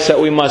Jesus Christ that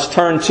we must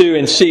turn to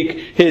and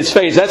seek His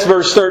face. That's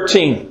verse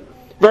 13.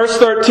 Verse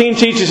 13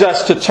 teaches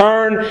us to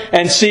turn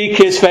and seek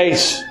His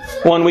face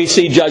when we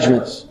see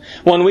judgments.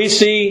 When we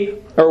see,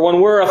 or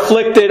when we're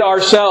afflicted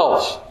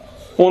ourselves.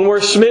 When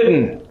we're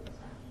smitten.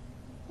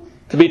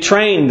 To be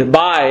trained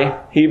by,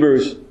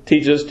 Hebrews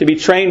teaches us, to be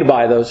trained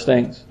by those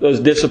things, those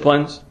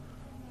disciplines.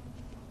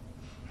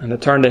 And to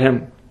turn to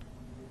Him.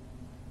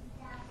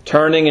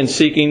 Turning and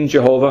seeking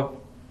Jehovah.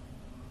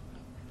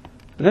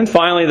 And then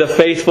finally, the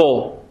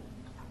faithful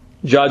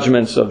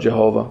judgments of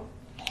Jehovah.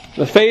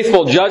 The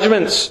faithful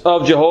judgments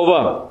of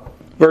Jehovah.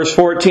 Verse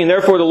 14,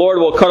 "Therefore the Lord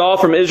will cut off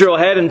from Israel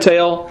head and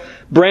tail,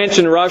 branch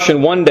and rush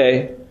in one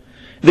day.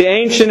 The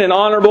ancient and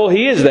honorable,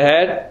 He is the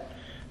head,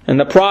 and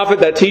the prophet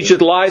that teacheth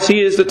lies,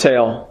 he is the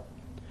tail.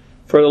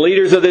 For the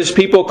leaders of this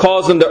people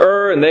cause them to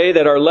err, and they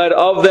that are led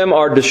of them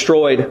are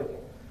destroyed.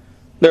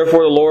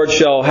 Therefore the Lord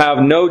shall have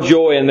no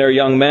joy in their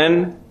young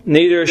men,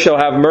 neither shall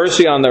have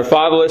mercy on their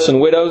fatherless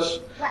and widows.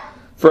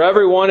 For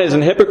every one is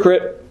an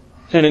hypocrite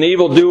and an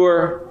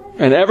evildoer,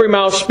 and every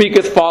mouth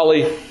speaketh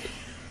folly.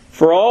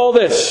 For all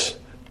this,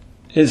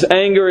 his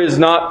anger is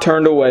not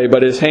turned away,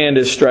 but his hand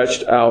is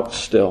stretched out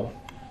still.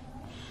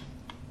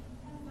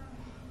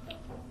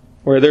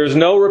 Where there is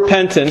no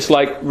repentance,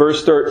 like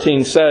verse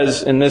 13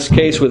 says in this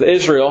case with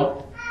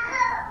Israel,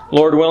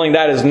 Lord willing,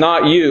 that is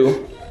not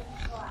you.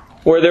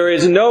 Where there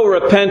is no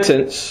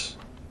repentance,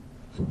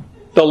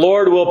 the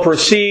Lord will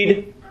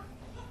proceed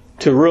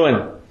to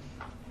ruin.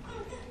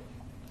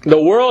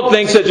 The world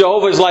thinks that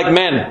Jehovah is like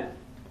men,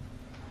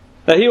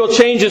 that He will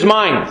change His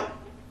mind.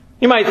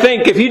 You might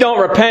think if you don't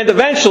repent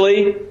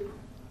eventually,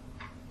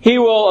 He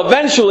will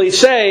eventually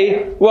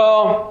say,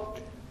 well,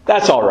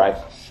 that's all right.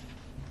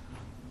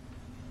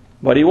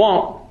 But He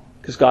won't,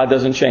 because God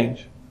doesn't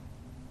change.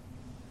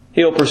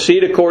 He will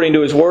proceed according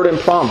to His word and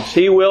promise.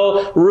 He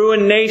will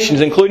ruin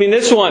nations, including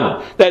this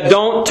one, that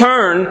don't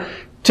turn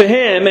to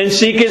Him and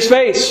seek His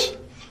face.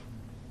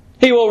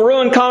 He will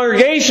ruin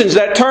congregations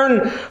that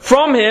turn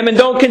from Him and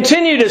don't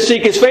continue to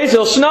seek His face.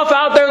 He'll snuff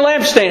out their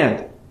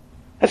lampstand.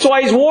 That's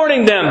why He's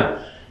warning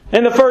them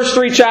in the first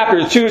three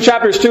chapters,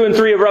 chapters 2 and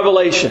 3 of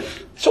Revelation.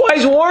 That's why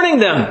He's warning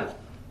them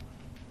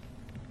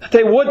that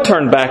they would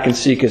turn back and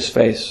seek His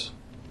face.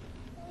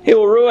 He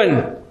will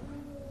ruin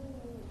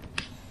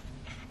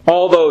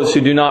all those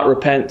who do not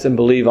repent and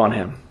believe on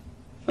Him.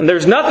 And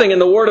there's nothing in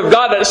the Word of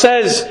God that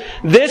says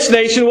this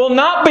nation will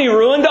not be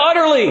ruined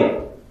utterly.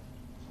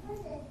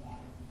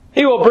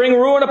 He will bring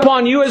ruin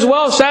upon you as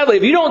well, sadly.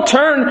 If you don't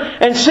turn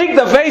and seek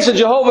the face of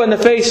Jehovah in the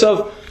face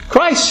of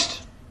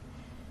Christ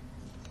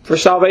for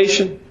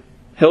salvation,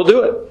 He'll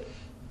do it.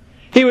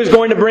 He was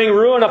going to bring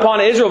ruin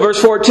upon Israel,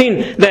 verse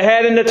 14, the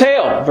head and the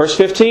tail. Verse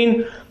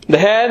 15, the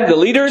head, the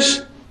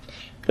leaders,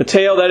 the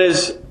tail that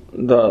is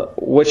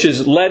which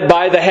is led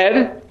by the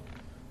head.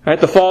 Right,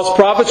 the false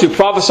prophets who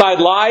prophesied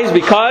lies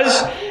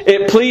because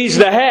it pleased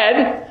the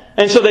head.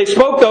 And so they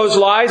spoke those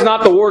lies,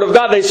 not the Word of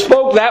God. They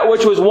spoke that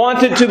which was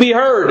wanted to be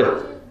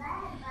heard.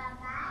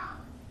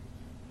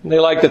 They,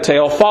 like the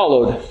tail,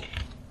 followed.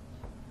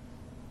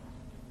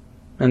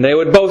 And they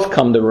would both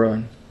come to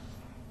ruin.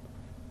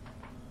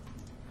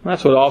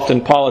 That's what often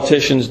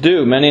politicians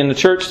do. Many in the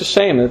church the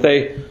same.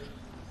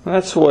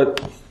 That's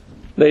what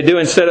they do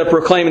instead of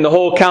proclaiming the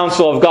whole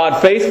counsel of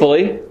God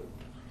faithfully.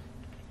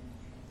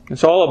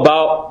 It's all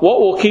about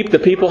what will keep the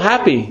people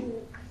happy.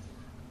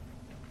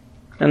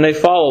 And they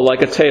follow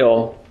like a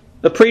tail.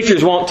 The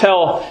preachers won't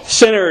tell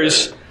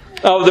sinners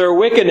of their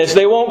wickedness.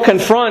 They won't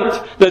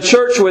confront the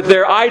church with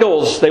their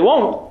idols. They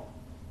won't.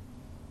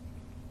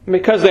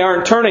 Because they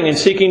aren't turning and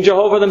seeking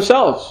Jehovah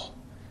themselves.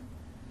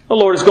 The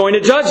Lord is going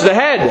to judge the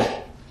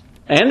head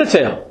and the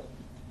tail.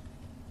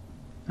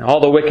 And all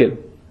the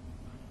wicked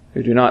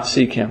who do not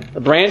seek Him.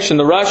 The branch and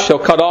the rush shall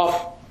cut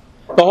off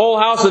the whole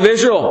house of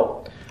Israel.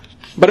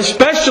 But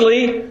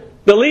especially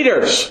the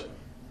leaders.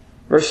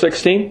 Verse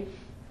 16.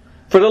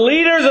 For the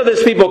leaders of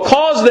this people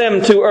cause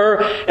them to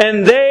err,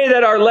 and they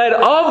that are led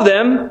of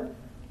them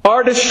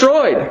are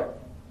destroyed.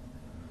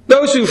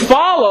 Those who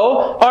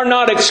follow are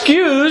not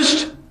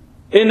excused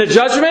in the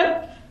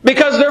judgment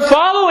because they're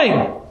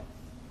following.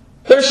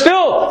 They're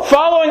still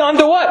following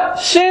unto what?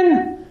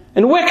 Sin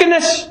and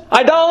wickedness,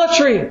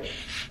 idolatry.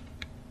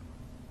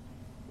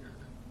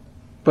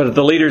 But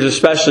the leaders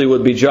especially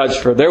would be judged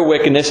for their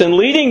wickedness and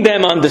leading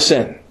them unto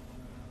sin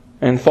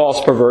and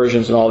false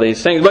perversions and all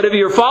these things. But if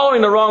you're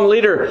following the wrong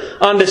leader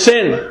unto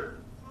sin,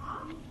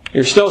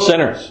 you're still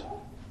sinners.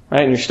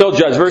 Right? And you're still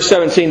judged. Verse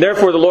 17,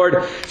 therefore the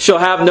Lord shall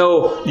have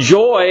no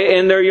joy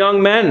in their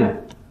young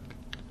men.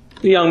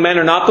 The young men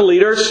are not the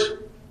leaders,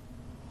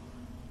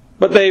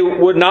 but they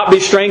would not be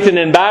strengthened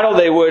in battle.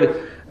 They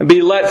would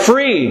be let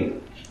free.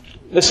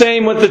 The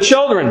same with the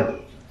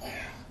children.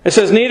 It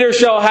says, neither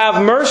shall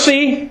have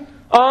mercy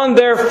on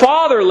their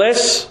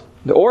fatherless,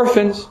 the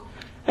orphans,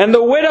 and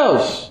the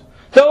widows.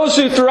 Those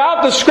who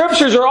throughout the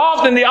Scriptures are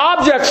often the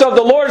objects of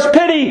the Lord's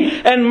pity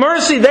and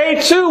mercy,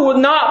 they too would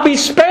not be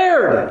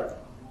spared.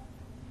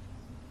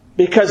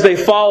 Because they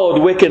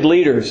followed wicked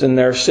leaders in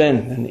their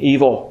sin and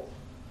evil.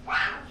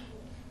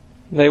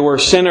 They were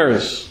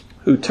sinners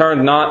who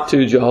turned not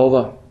to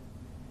Jehovah.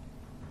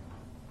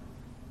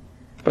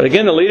 But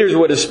again, the leaders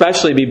would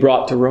especially be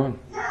brought to ruin.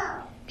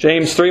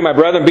 James 3, my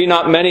brethren, be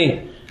not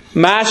many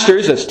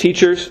masters, as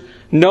teachers,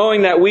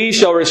 knowing that we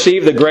shall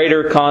receive the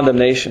greater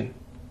condemnation.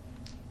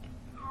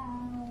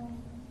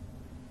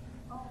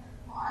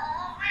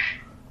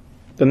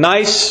 The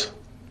nice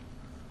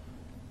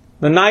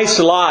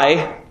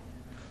lie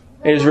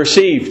is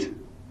received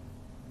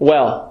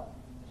well.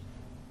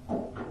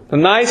 The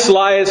nice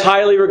lie is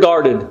highly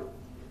regarded.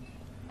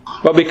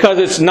 But because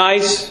it's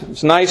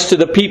nice to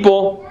the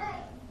people,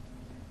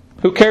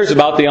 who cares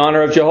about the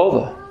honor of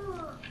Jehovah?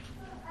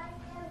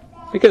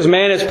 Because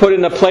man is put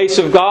in the place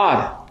of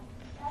God.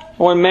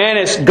 When man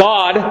is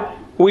God,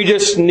 we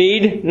just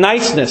need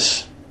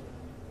niceness.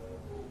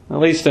 At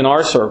least in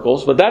our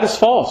circles. But that is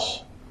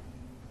false.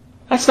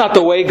 That's not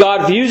the way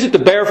God views it. To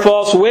bear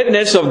false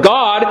witness of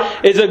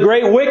God is a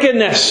great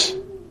wickedness.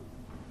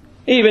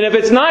 Even if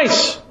it's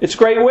nice, it's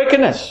great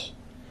wickedness.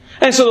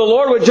 And so the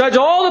Lord would judge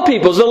all the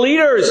peoples, the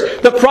leaders,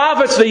 the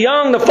prophets, the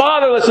young, the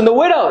fatherless, and the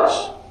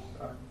widows.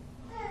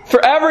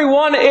 For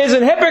everyone is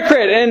an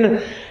hypocrite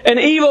and an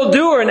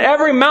evildoer, and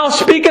every mouth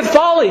speaketh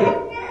folly.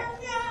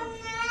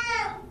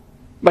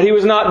 But He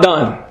was not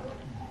done,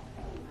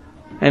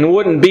 and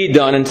wouldn't be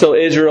done until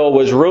Israel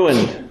was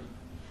ruined.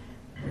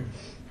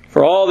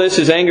 For all this,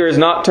 His anger is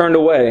not turned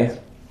away,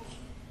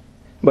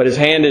 but His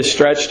hand is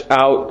stretched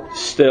out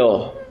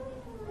still.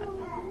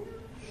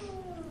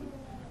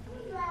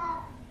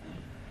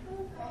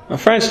 Now,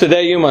 friends,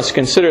 today you must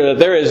consider that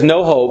there is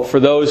no hope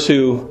for those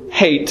who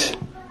hate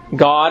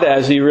God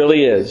as He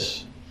really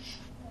is.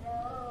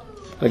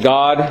 The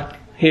God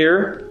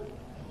here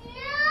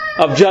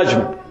of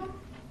judgment.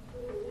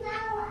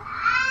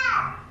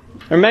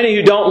 There are many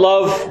who don't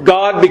love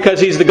God because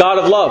He's the God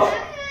of love,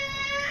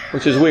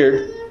 which is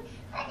weird.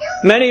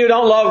 Many who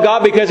don't love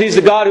God because He's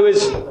the God who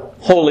is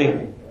holy.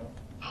 They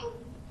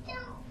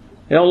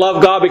don't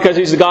love God because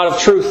He's the God of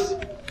truth,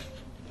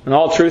 and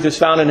all truth is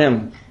found in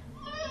Him.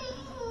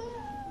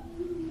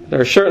 There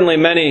are certainly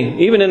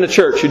many, even in the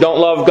church, who don't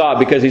love God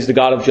because He's the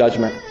God of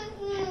judgment.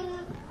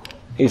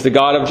 He's the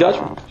God of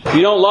judgment. If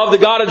you don't love the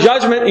God of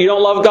judgment, you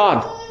don't love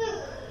God.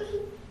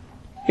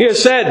 He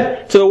has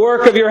said to the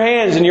work of your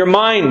hands and your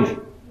mind,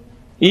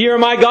 "Ye are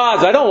my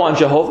gods." I don't want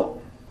Jehovah.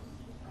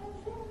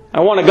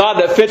 I want a God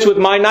that fits with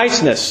my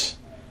niceness,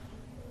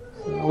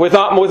 with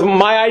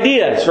my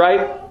ideas,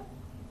 right?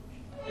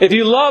 If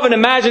you love an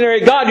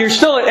imaginary God, you're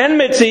still at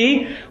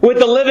enmity with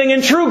the living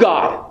and true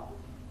God.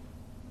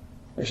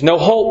 There's no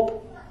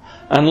hope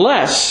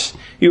unless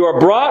you are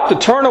brought to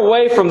turn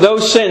away from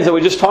those sins that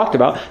we just talked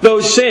about,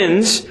 those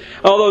sins,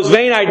 all those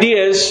vain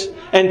ideas,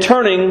 and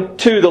turning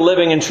to the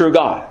living and true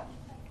God.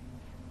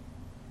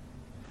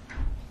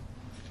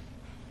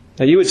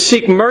 That you would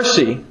seek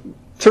mercy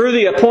through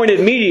the appointed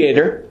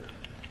mediator,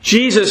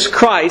 Jesus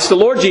Christ, the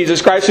Lord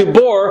Jesus Christ, who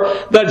bore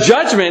the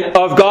judgment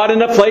of God in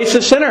the place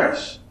of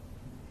sinners.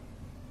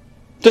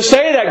 To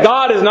say that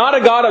God is not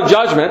a God of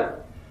judgment,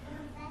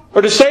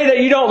 or to say that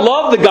you don't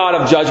love the God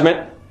of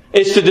judgment,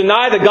 is to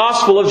deny the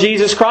gospel of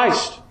Jesus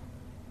Christ.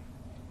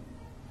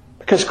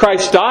 Because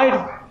Christ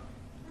died.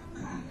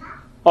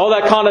 All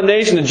that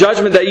condemnation and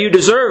judgment that you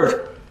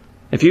deserved,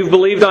 if you've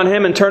believed on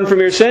Him and turned from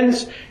your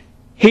sins,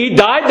 He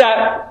died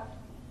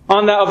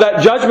of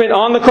that judgment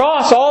on the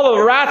cross. All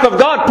the wrath of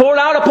God poured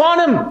out upon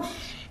Him,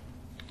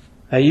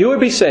 that you would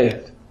be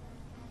saved.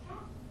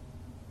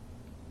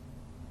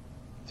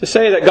 To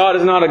say that God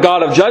is not a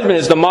God of judgment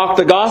is to mock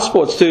the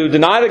gospel. It's to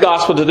deny the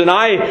gospel, to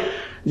deny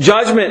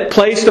judgment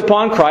placed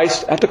upon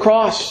Christ at the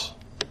cross.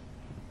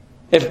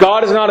 If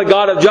God is not a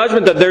God of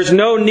judgment, then there's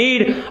no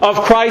need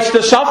of Christ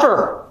to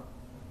suffer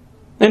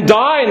and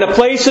die in the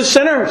place of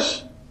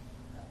sinners.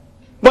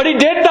 But He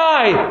did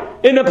die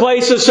in the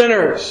place of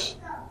sinners.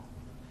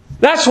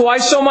 That's why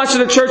so much of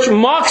the church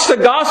mocks the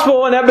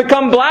gospel and have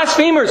become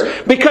blasphemers,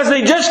 because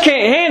they just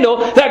can't handle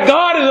that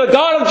God is a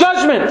God of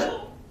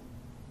judgment.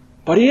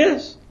 But He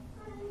is.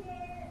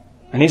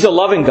 And He's a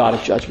loving God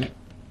of judgment,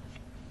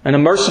 and a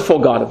merciful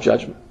God of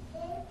judgment,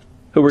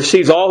 who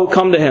receives all who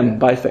come to Him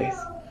by faith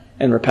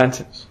and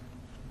repentance.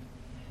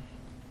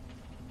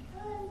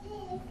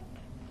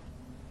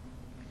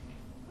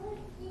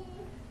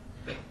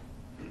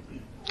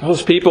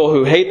 Those people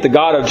who hate the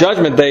God of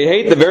judgment, they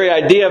hate the very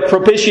idea of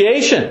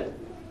propitiation.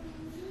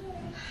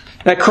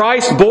 That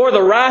Christ bore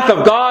the wrath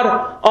of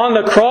God on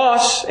the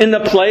cross in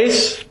the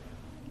place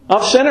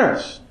of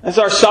sinners as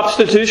our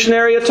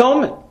substitutionary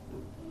atonement.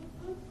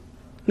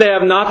 They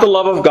have not the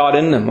love of God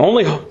in them.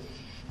 Only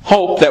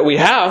hope that we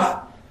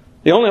have,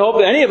 the only hope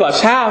that any of us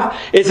have,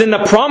 is in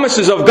the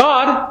promises of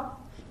God.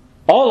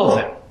 All of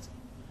them.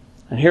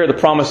 And here are the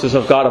promises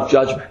of God of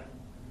judgment.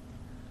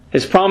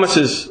 His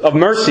promises of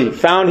mercy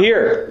found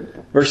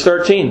here. Verse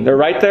 13. They're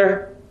right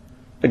there.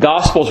 The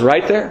gospel's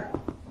right there.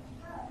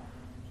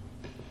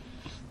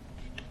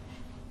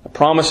 The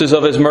promises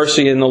of His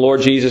mercy in the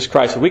Lord Jesus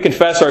Christ. If we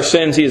confess our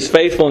sins, He is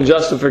faithful and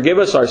just to forgive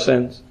us our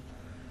sins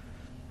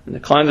and to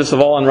cleanse us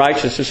of all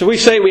unrighteousness. If we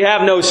say we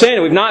have no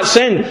sin, we've not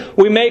sinned,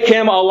 we make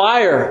Him a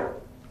liar,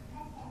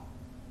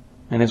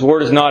 and His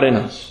word is not in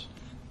us.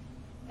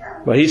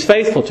 But He's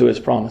faithful to His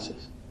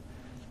promises.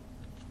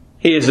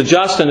 He is the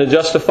just and the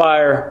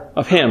justifier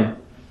of him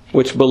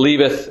which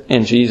believeth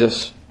in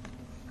Jesus.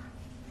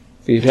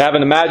 If you have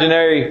an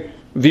imaginary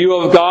view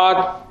of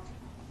God,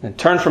 then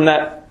turn from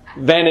that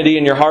vanity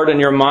in your heart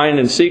and your mind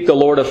and seek the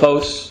Lord of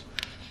hosts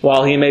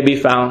while He may be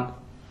found.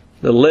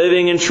 The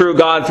living and true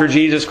God through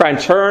Jesus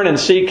Christ. Turn and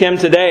seek Him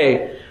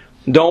today.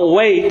 Don't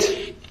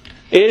wait.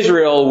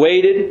 Israel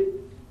waited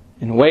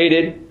and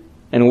waited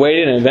and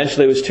waited, and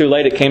eventually it was too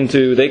late.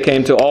 They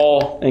came to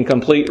all in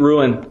complete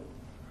ruin.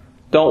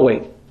 Don't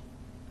wait.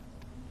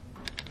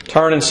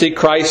 Turn and seek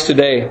Christ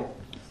today.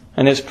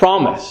 And His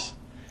promise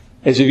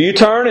is if you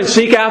turn and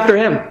seek after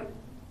Him,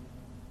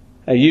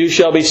 you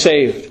shall be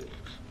saved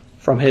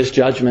from His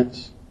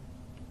judgments.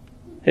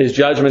 His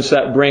judgments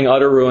that bring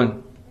utter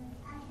ruin.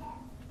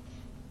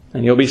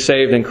 And you'll be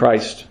saved in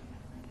Christ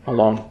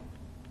alone.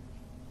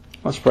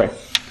 Let's pray.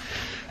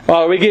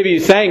 Father, we give you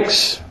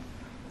thanks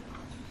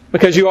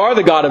because you are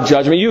the God of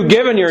judgment. You've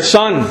given your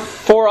Son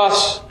for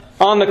us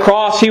on the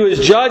cross. He was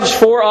judged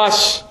for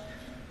us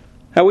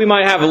that we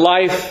might have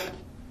life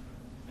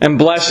and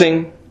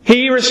blessing.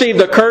 He received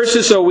the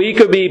curses so we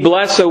could be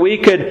blessed, so we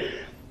could...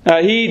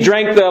 He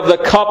drank of the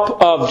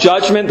cup of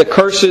judgment, the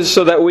curses,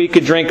 so that we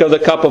could drink of the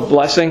cup of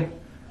blessing.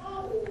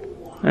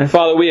 And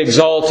Father, we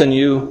exalt in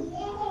you,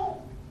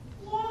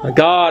 the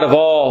God of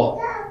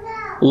all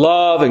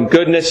love and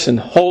goodness and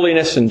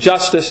holiness and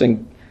justice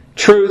and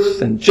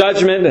truth and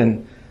judgment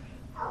and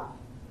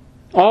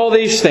all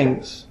these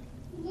things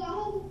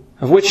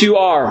of which you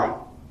are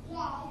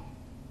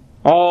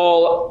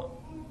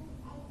all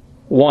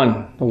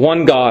one, the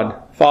one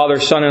God, Father,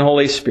 Son, and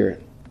Holy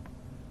Spirit.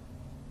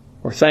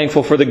 We're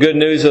thankful for the good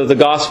news of the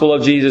gospel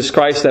of Jesus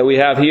Christ that we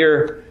have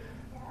here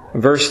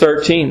in verse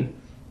 13,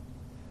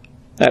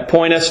 that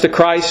point us to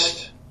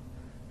Christ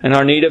and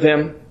our need of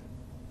Him.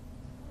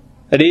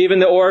 That even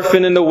the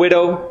orphan and the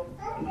widow,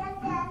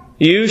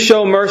 you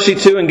show mercy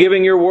to in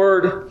giving your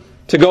word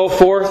to go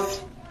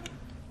forth.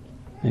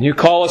 And you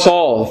call us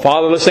all, the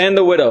fatherless and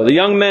the widow, the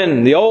young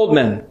men, the old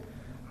men,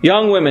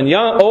 young women,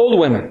 old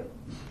women,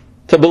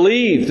 to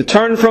believe, to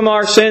turn from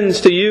our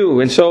sins to you.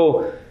 And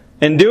so,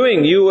 in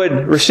doing, you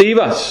would receive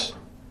us.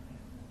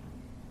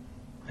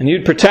 And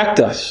you'd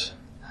protect us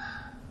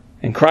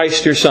in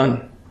Christ your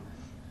Son.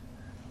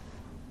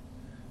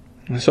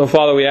 And so,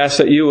 Father, we ask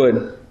that you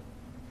would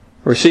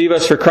receive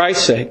us for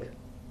Christ's sake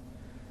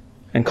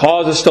and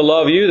cause us to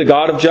love you, the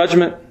God of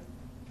judgment,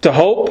 to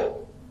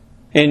hope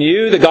in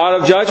you, the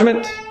God of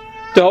judgment,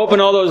 to hope in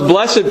all those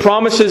blessed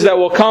promises that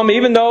will come.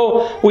 Even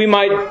though we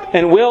might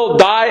and will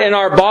die in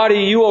our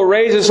body, you will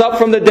raise us up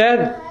from the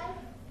dead.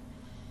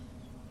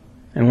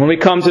 And when we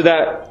come to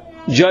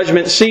that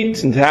judgment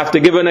seat and have to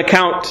give an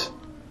account,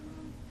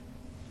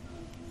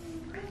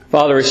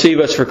 Father, receive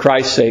us for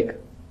Christ's sake.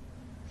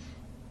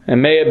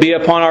 And may it be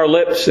upon our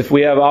lips, if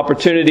we have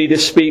opportunity to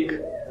speak,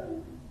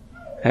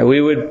 that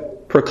we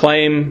would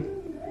proclaim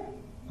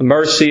the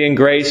mercy and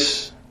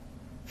grace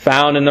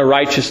found in the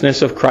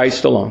righteousness of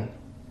Christ alone,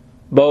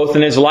 both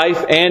in His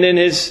life and in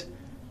His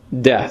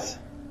death.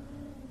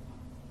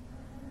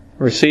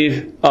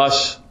 Receive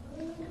us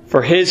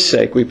for His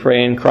sake, we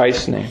pray in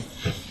Christ's name.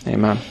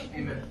 Amen.